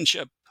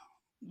relationship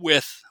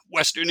with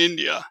Western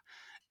India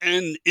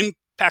and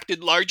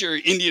impacted larger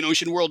Indian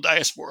Ocean world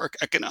diasporic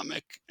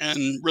economic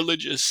and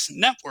religious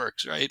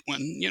networks, right?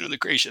 When, the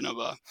creation of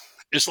a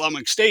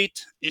Islamic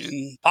State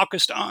in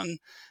Pakistan,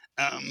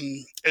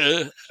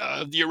 the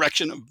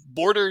erection of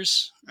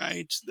borders,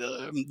 right?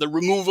 The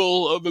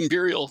removal of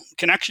imperial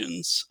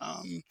connections,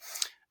 and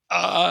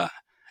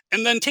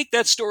then take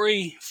that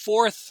story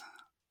forth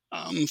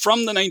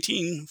from the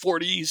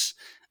 1940s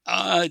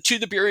to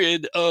the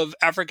period of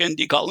African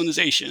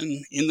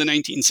decolonization in the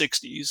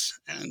 1960s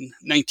and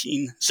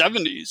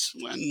 1970s,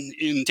 when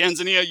in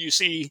Tanzania you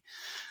see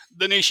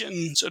the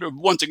nation sort of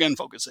once again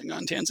focusing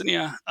on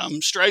Tanzania,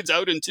 strides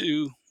out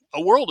into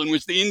a world in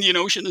which the Indian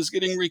Ocean is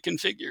getting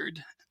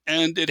reconfigured,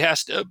 and it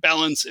has to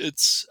balance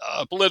its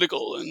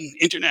political and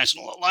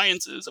international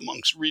alliances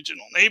amongst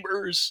regional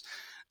neighbors,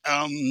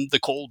 the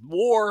Cold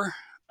War,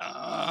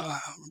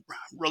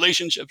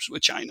 relationships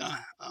with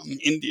China,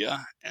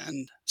 India,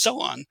 and so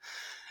on.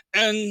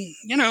 And,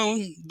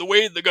 the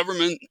way the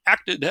government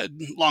acted had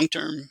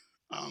long-term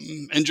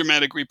and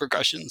dramatic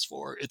repercussions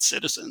for its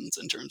citizens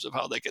in terms of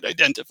how they could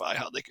identify,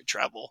 how they could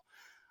travel,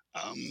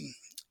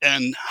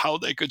 and how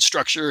they could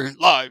structure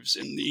lives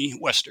in the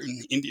Western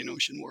Indian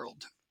Ocean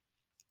world.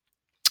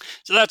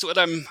 So that's what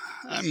I'm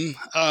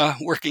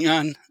working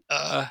on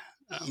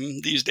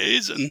these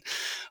days, and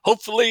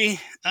hopefully,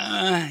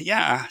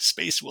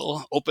 space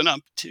will open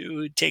up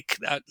to take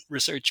that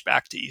research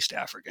back to East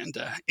Africa and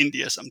to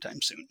India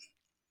sometime soon.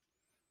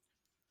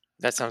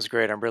 That sounds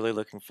great. I'm really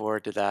looking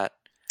forward to that.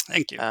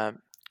 Thank you.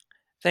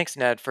 Thanks,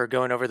 Ned, for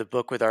going over the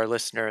book with our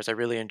listeners. I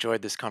really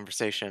enjoyed this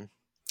conversation.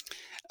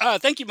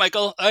 Thank you,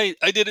 Michael. I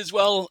did as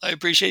well. I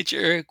appreciate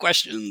your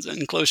questions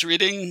and close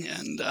reading,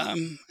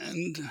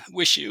 and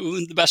wish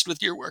you the best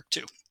with your work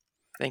too.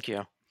 Thank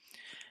you.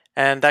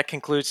 And that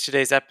concludes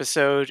today's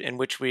episode, in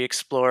which we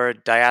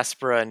explored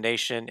Diaspora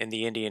Nation in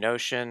the Indian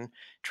Ocean,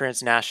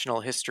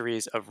 Transnational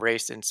Histories of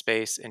Race and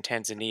Space in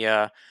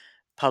Tanzania,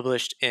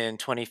 published in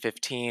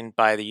 2015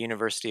 by the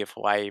University of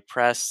Hawaii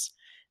Press.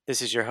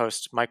 This is your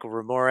host, Michael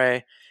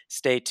Rumore.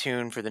 Stay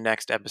tuned for the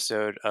next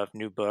episode of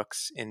New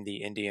Books in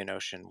the Indian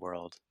Ocean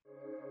World.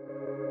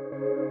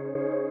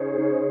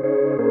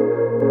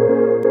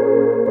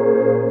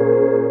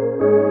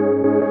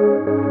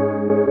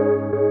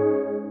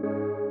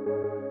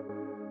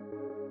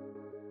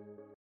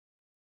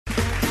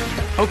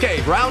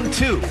 Okay, round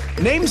two.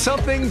 Name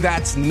something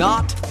that's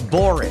not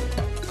boring.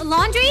 A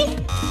laundry?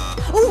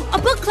 Ooh, a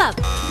book club.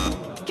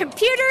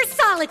 Computer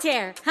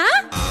solitaire,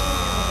 huh?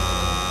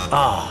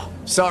 Ah,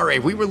 sorry,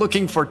 we were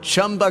looking for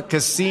Chumba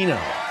Casino.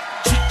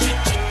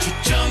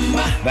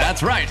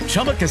 That's right,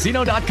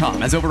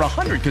 ChumbaCasino.com has over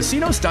 100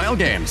 casino-style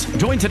games.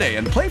 Join today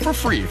and play for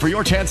free for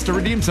your chance to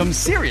redeem some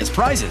serious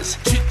prizes.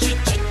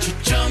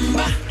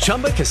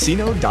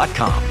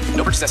 ChumbaCasino.com.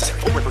 No purchase necessary.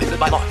 Void where prohibited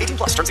by law. 18+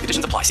 terms and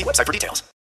conditions apply. See website for details.